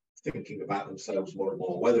thinking about themselves more and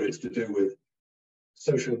more, whether it's to do with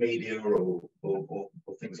social media or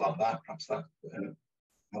things like that. Perhaps that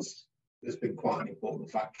has been quite an important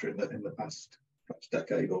factor in the past perhaps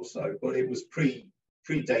decade or so, but it was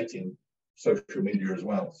predating social media as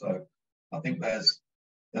well. So I think there's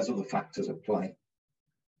other factors at play.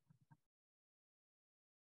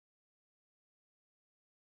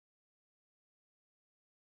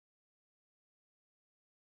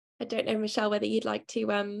 I don't know, Michelle, whether you'd like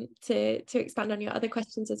to expand on your other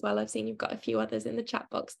questions as well. I've seen you've got a few others in the chat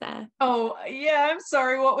box there. Oh yeah, I'm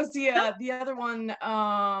sorry. What was the other one?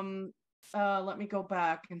 Let me go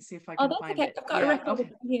back and see if I can find it. I've got a record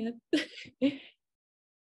here.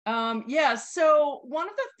 Yeah. So one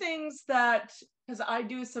of the things that, because I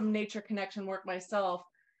do some nature connection work myself,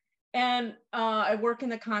 and I work in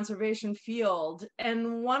the conservation field,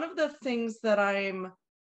 and one of the things that I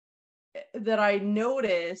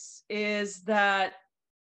notice is that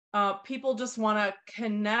people just want to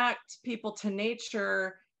connect people to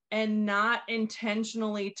nature and not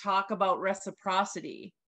intentionally talk about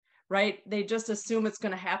reciprocity, right? They just assume it's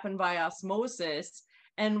going to happen by osmosis.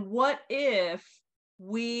 And what if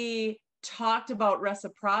we talked about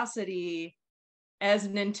reciprocity as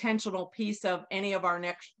an intentional piece of any of our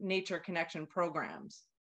nature connection programs?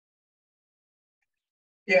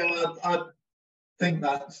 Yeah, I think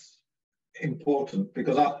that's important,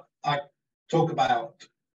 because I talk about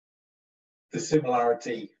the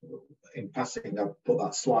similarity in passing. I put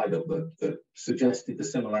that slide up that suggested the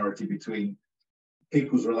similarity between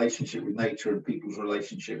people's relationship with nature and people's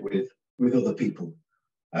relationship with other people,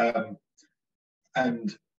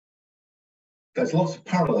 and there's lots of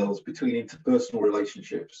parallels between interpersonal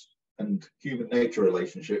relationships and human nature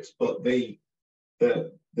relationships, but the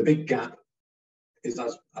big gap is,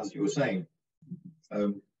 as you were saying,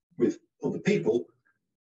 with other people,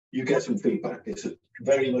 you get some feedback. It's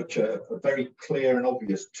very much a very clear and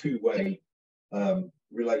obvious two-way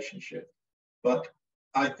relationship. But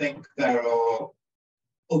I think there are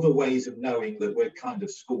other ways of knowing that we're kind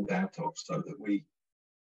of schooled out of, so that we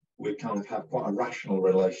kind of have quite a rational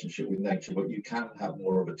relationship with nature, but you can have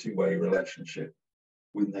more of a two-way relationship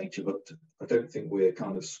with nature. But I don't think we're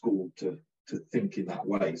kind of schooled to think in that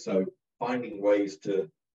way. So finding ways to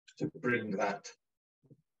bring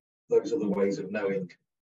those other ways of knowing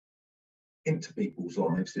into people's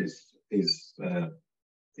lives is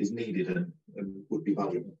needed and would be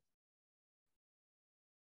valuable.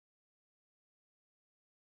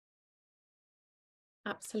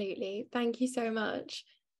 Absolutely. Thank you so much.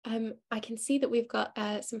 I can see that we've got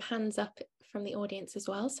some hands up from the audience as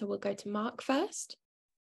well. So we'll go to Mark first.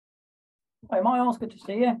 Hi, Miles, good to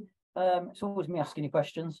see you. It's always me asking you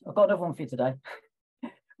questions. I've got another one for you today.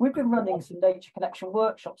 We've been running some nature connection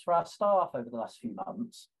workshops for our staff over the last few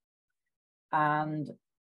months, and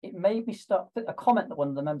it made me start, a comment that one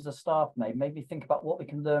of the members of staff made me think about what we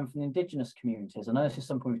can learn from the Indigenous communities. I know this is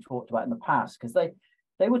something we've talked about in the past, because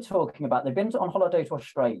they were talking about, they've been on holiday to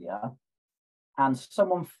Australia, and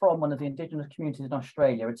someone from one of the Indigenous communities in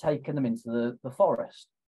Australia had taken them into the forest.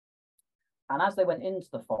 And as they went into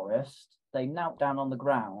the forest, they knelt down on the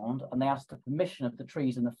ground and they asked the permission of the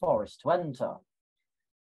trees in the forest to enter.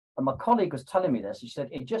 And my colleague was telling me this. She said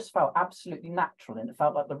it just felt absolutely natural and it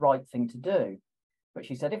felt like the right thing to do. But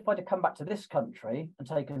she said if I'd have come back to this country and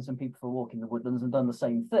taken some people for a walk in the woodlands and done the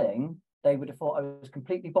same thing, they would have thought I was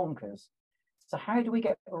completely bonkers. So how do we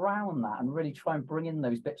get around that and really try and bring in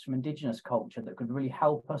those bits from Indigenous culture that could really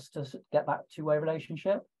help us to get that two-way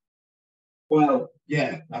relationship? Well,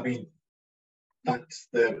 yeah, I mean, that's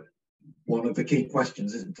one of the key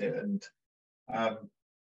questions, isn't it? And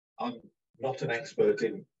I'm not an expert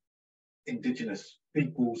in Indigenous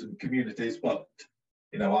peoples and communities, but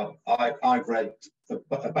you know, I've read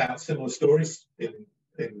about similar stories in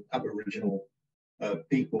Aboriginal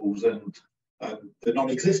peoples and the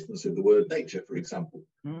non-existence of the word nature, for example,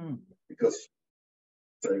 because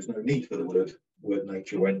there is no need for the word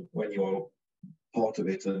nature when you are part of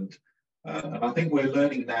it. And I think we're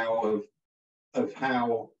learning now of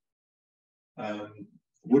how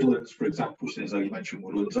woodlands, for example, since you mentioned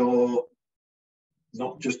woodlands, are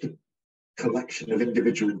not just a collection of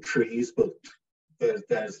individual trees, but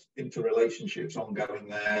there's interrelationships ongoing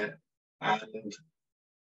there, and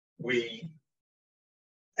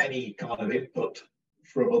any kind of input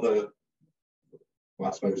from other, well,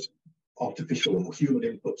 I suppose, artificial or human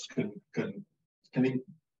inputs can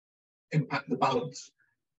impact the balance.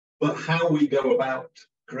 But how we go about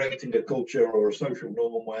creating a culture or a social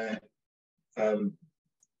norm where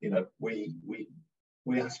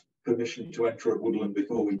we ask permission to enter a woodland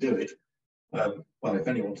before we do it. Well, if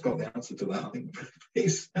anyone's got the answer to that, I think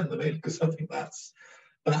please send them in, because I think that's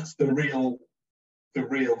the real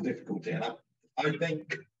difficulty. And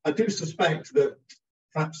I do suspect that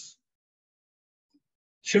perhaps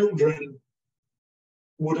children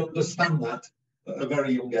would understand that at a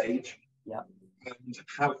very young age, and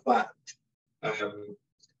have that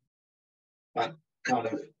kind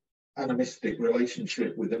of animistic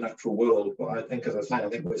relationship with the natural world. But I think, as I say, I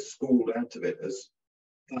think we're schooled out of it as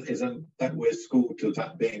that we're schooled to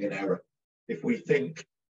that being an error. If we think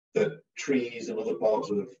that trees and other parts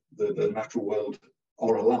of the natural world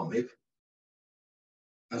are alive,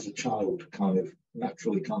 as a child kind of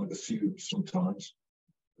naturally kind of assumes sometimes,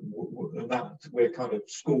 that we're kind of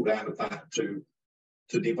schooled out of that to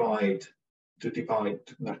divide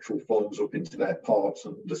natural forms up into their parts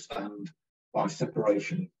and understand by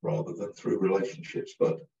separation rather than through relationships.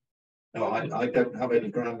 But no, I don't have any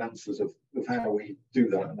grand answers of how we do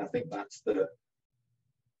that, and I think that's the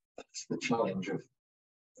challenge of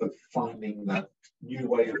finding that new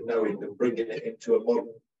way of knowing and bringing it into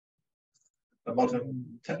a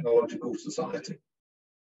modern technological society.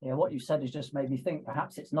 Yeah, what you said has just made me think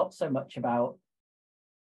perhaps it's not so much about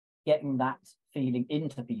getting that feeling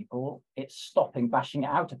into people, it's stopping bashing it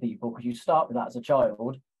out of people, because you start with that as a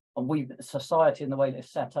child, and society and the way that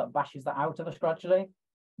it's set up bashes that out of us gradually.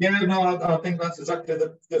 Yeah, no, I think that's exactly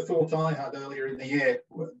the thought I had earlier in the year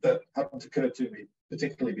that hadn't occurred to me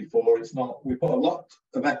particularly before. It's not, we put a lot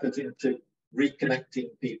of effort into reconnecting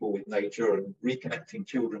people with nature and reconnecting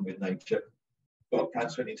children with nature, but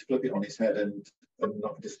perhaps we need to flip it on its head and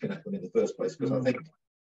not disconnect them in the first place, because I think,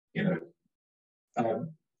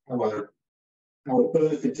 our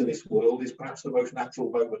birth into this world is perhaps the most natural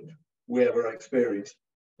moment we ever experience,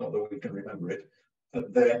 not that we can remember it.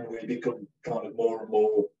 And then we become kind of more and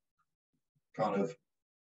more kind of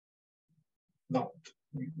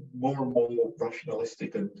more and more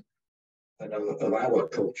rationalistic and of our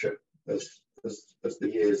culture as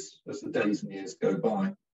the days and years go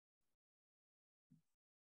by.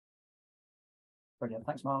 Brilliant,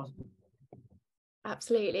 thanks, Miles.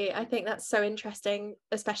 Absolutely, I think that's so interesting,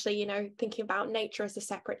 especially thinking about nature as a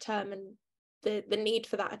separate term, and the need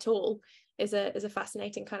for that at all is a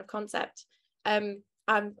fascinating kind of concept.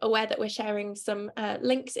 I'm aware that we're sharing some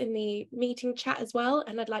links in the meeting chat as well,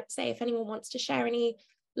 and I'd like to say if anyone wants to share any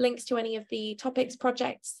links to any of the topics,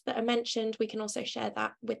 projects that are mentioned, we can also share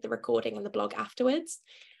that with the recording and the blog afterwards.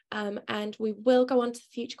 And we will go on to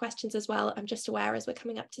future questions as well. I'm just aware as we're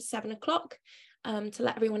coming up to 7 o'clock to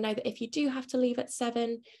let everyone know that if you do have to leave at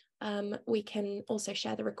 7, we can also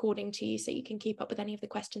share the recording to you so you can keep up with any of the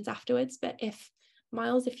questions afterwards. But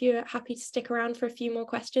Miles, if you're happy to stick around for a few more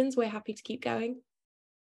questions, we're happy to keep going.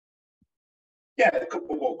 Yeah, a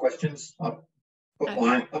couple more questions. I've got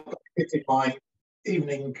my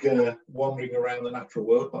evening wandering around the natural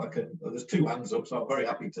world, but there's 2 hands up, so I'm very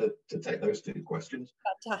happy to take those 2 questions.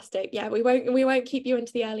 Fantastic. Yeah, we won't keep you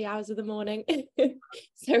into the early hours of the morning.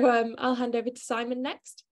 So I'll hand over to Simon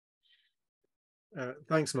next.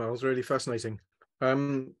 Thanks, Miles. Really fascinating.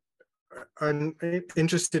 I'm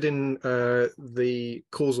interested in the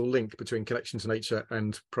causal link between connection to nature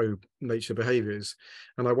and pro-nature behaviours,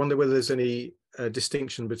 and I wonder whether there's any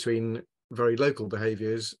distinction between very local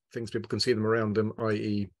behaviours, things people can see them around them,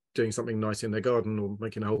 i.e. doing something nice in their garden or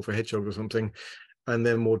making a hole for a hedgehog or something, and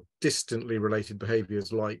then more distantly related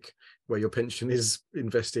behaviours like where your pension is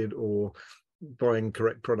invested or buying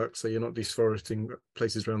correct products so you're not deforesting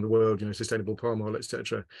places around the world, sustainable palm oil,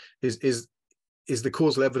 etc. Is the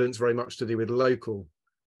causal evidence very much to do with local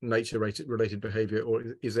nature-related behaviour,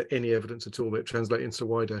 or is there any evidence at all that translates into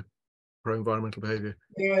wider pro-environmental behaviour?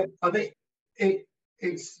 Yeah, I think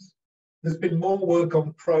there's been more work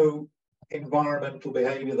on pro-environmental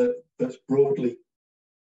behaviour that's broadly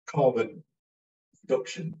carbon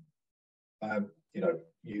reduction,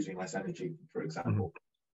 using less energy, for example.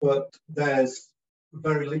 But there's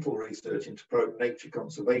very little research into pro-nature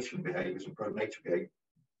conservation behaviours and pro-nature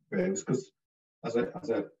behaviours, because as I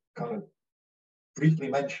kind of briefly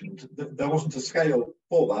mentioned, there wasn't a scale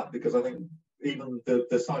for that, because I think even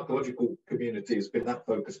the psychological community has been that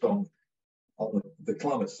focused on the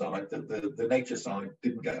climate side that the nature side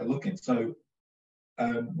didn't get a look in. So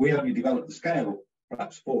we only developed the scale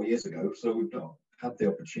perhaps 4 years ago, so we've not had the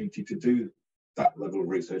opportunity to do that level of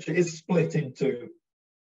research. It is split into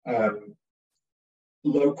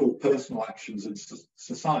local personal actions and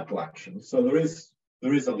societal actions. So there is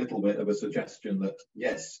a little bit of a suggestion that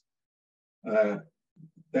yes,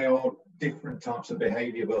 there are different types of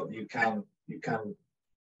behaviour, but you can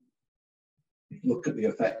look at the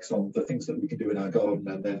effects on the things that we can do in our garden,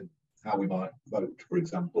 and then how we might vote, for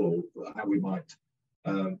example, or how we might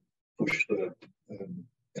push the,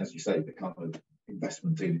 as you say, the kind of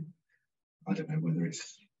investment in, I don't know whether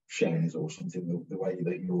it's shares or something, the way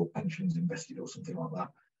that your pension's invested or something like that.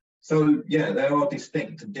 So yeah, they are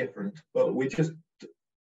distinct and different, but we just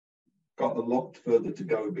got a lot further to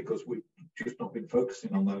go because we've just not been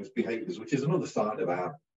focusing on those behaviours, which is another side of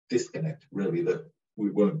our disconnect, really, that we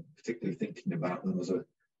weren't particularly thinking about them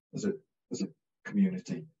as a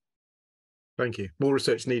community. Thank you. More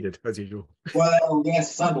research needed, as usual. Well,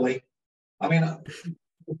 yes, sadly. I mean,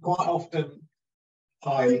 quite often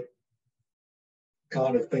I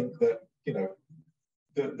kind of think that, you know,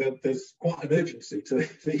 there's quite an urgency to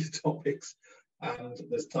these topics, and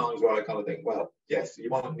there's times where I kind of think, well, yes, you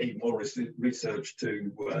might need more research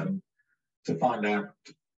to find out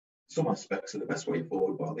some aspects of the best way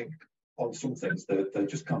forward, but I think on some things they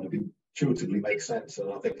just kind of intuitively make sense,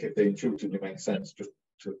 and I think if they intuitively make sense, just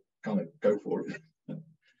to kind of go for it.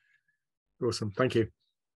 Awesome, thank you.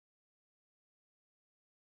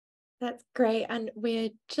 That's great, and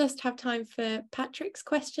we just have time for Patrick's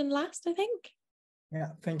question last, I think.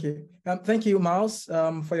 Yeah, thank you. Thank you, Miles,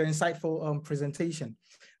 for your insightful presentation.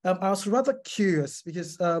 I was rather curious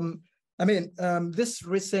because, I mean, this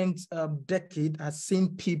recent decade has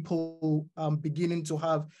seen people beginning to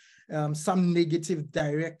have some negative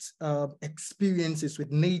direct experiences with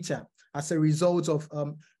nature as a result of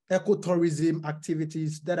ecotourism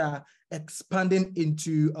activities that are expanding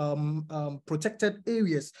into protected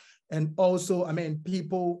areas. And also, I mean,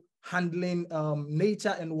 people handling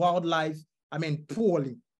nature and wildlife, I mean,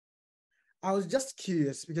 poorly. I was just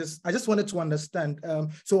curious because I just wanted to understand.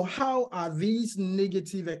 So how are these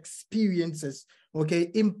negative experiences, okay,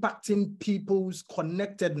 impacting people's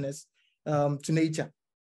connectedness to nature?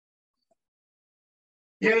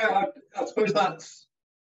 Yeah, I suppose that's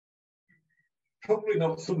probably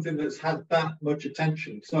not something that's had that much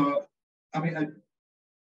attention. So, I mean,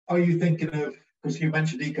 are you thinking of, because you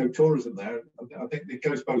mentioned ecotourism there, I think it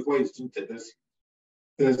goes both ways, doesn't it?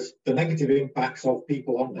 There's the negative impacts of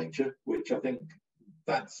people on nature, which I think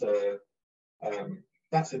that's an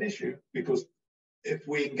issue, because if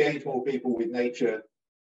we engage more people with nature,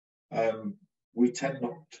 we tend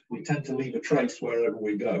to leave a trace wherever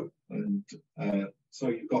we go, and so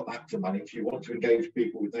you've got that to manage. You want to engage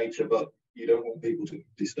people with nature, but you don't want people to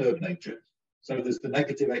disturb nature. So there's the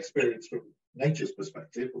negative experience from nature's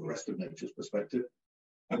perspective, or the rest of nature's perspective,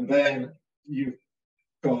 and then you've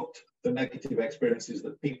got the negative experiences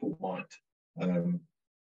that people might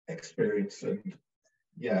experience. And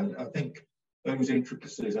yeah, I think those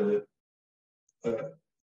intricacies are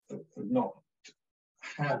not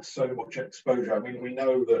had so much exposure. I mean, we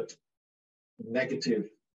know that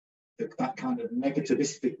that kind of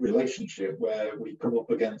negativistic relationship where we come up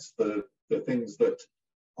against the things that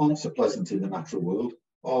aren't so pleasant in the natural world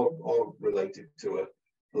are related to a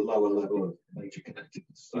lower level of nature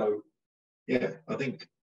connectedness. So yeah, I think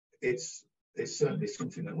it's certainly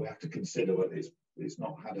something that we have to consider, but it's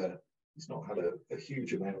not had a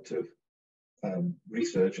huge amount of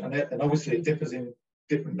research, and obviously it differs in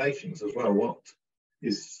different nations as well. What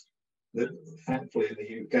is that? Thankfully, in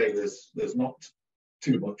the UK, there's not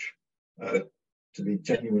too much to be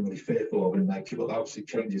genuinely fearful of in nature, but obviously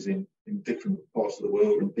changes in different parts of the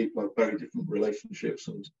world, and people have very different relationships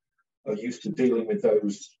and are used to dealing with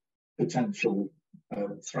those potential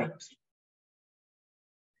threats.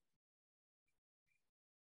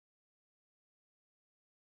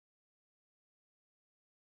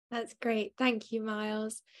 That's great. Thank you,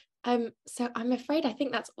 Miles. So I'm afraid I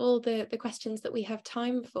think that's all the questions that we have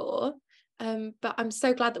time for. But I'm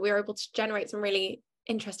so glad that we were able to generate some really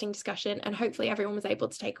interesting discussion, and hopefully everyone was able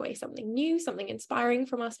to take away something new, something inspiring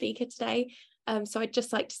from our speaker today. So I'd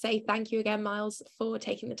just like to say thank you again, Miles, for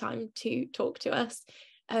taking the time to talk to us.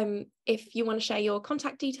 If you want to share your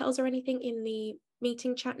contact details or anything in the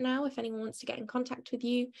meeting chat now, if anyone wants to get in contact with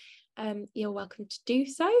you, you're welcome to do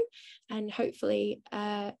so. And hopefully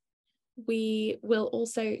we will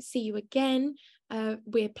also see you again.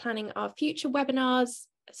 We're planning our future webinars.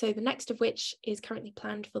 So the next of which is currently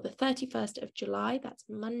planned for the 31st of July. That's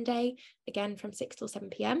Monday, again from 6 till 7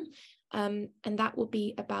 p.m. And that will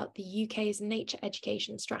be about the UK's nature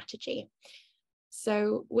education strategy.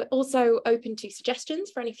 So we're also open to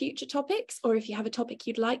suggestions for any future topics, or if you have a topic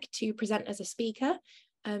you'd like to present as a speaker,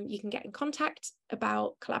 you can get in contact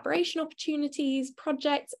about collaboration opportunities,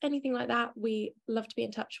 projects, anything like that. We love to be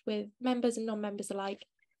in touch with members and non-members alike.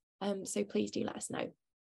 So please do let us know.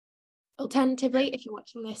 Alternatively, if you're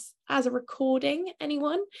watching this as a recording,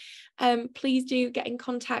 anyone, please do get in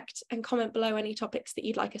contact and comment below any topics that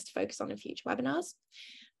you'd like us to focus on in future webinars.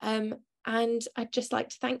 And I'd just like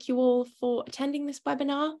to thank you all for attending this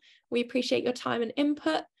webinar. We appreciate your time and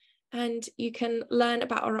input, and you can learn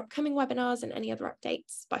about our upcoming webinars and any other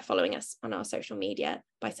updates by following us on our social media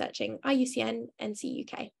by searching IUCN NC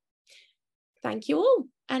UK. Thank you all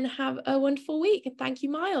and have a wonderful week. And thank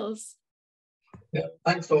you, Miles. Yeah,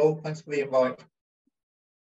 thanks all. Thanks for the invite.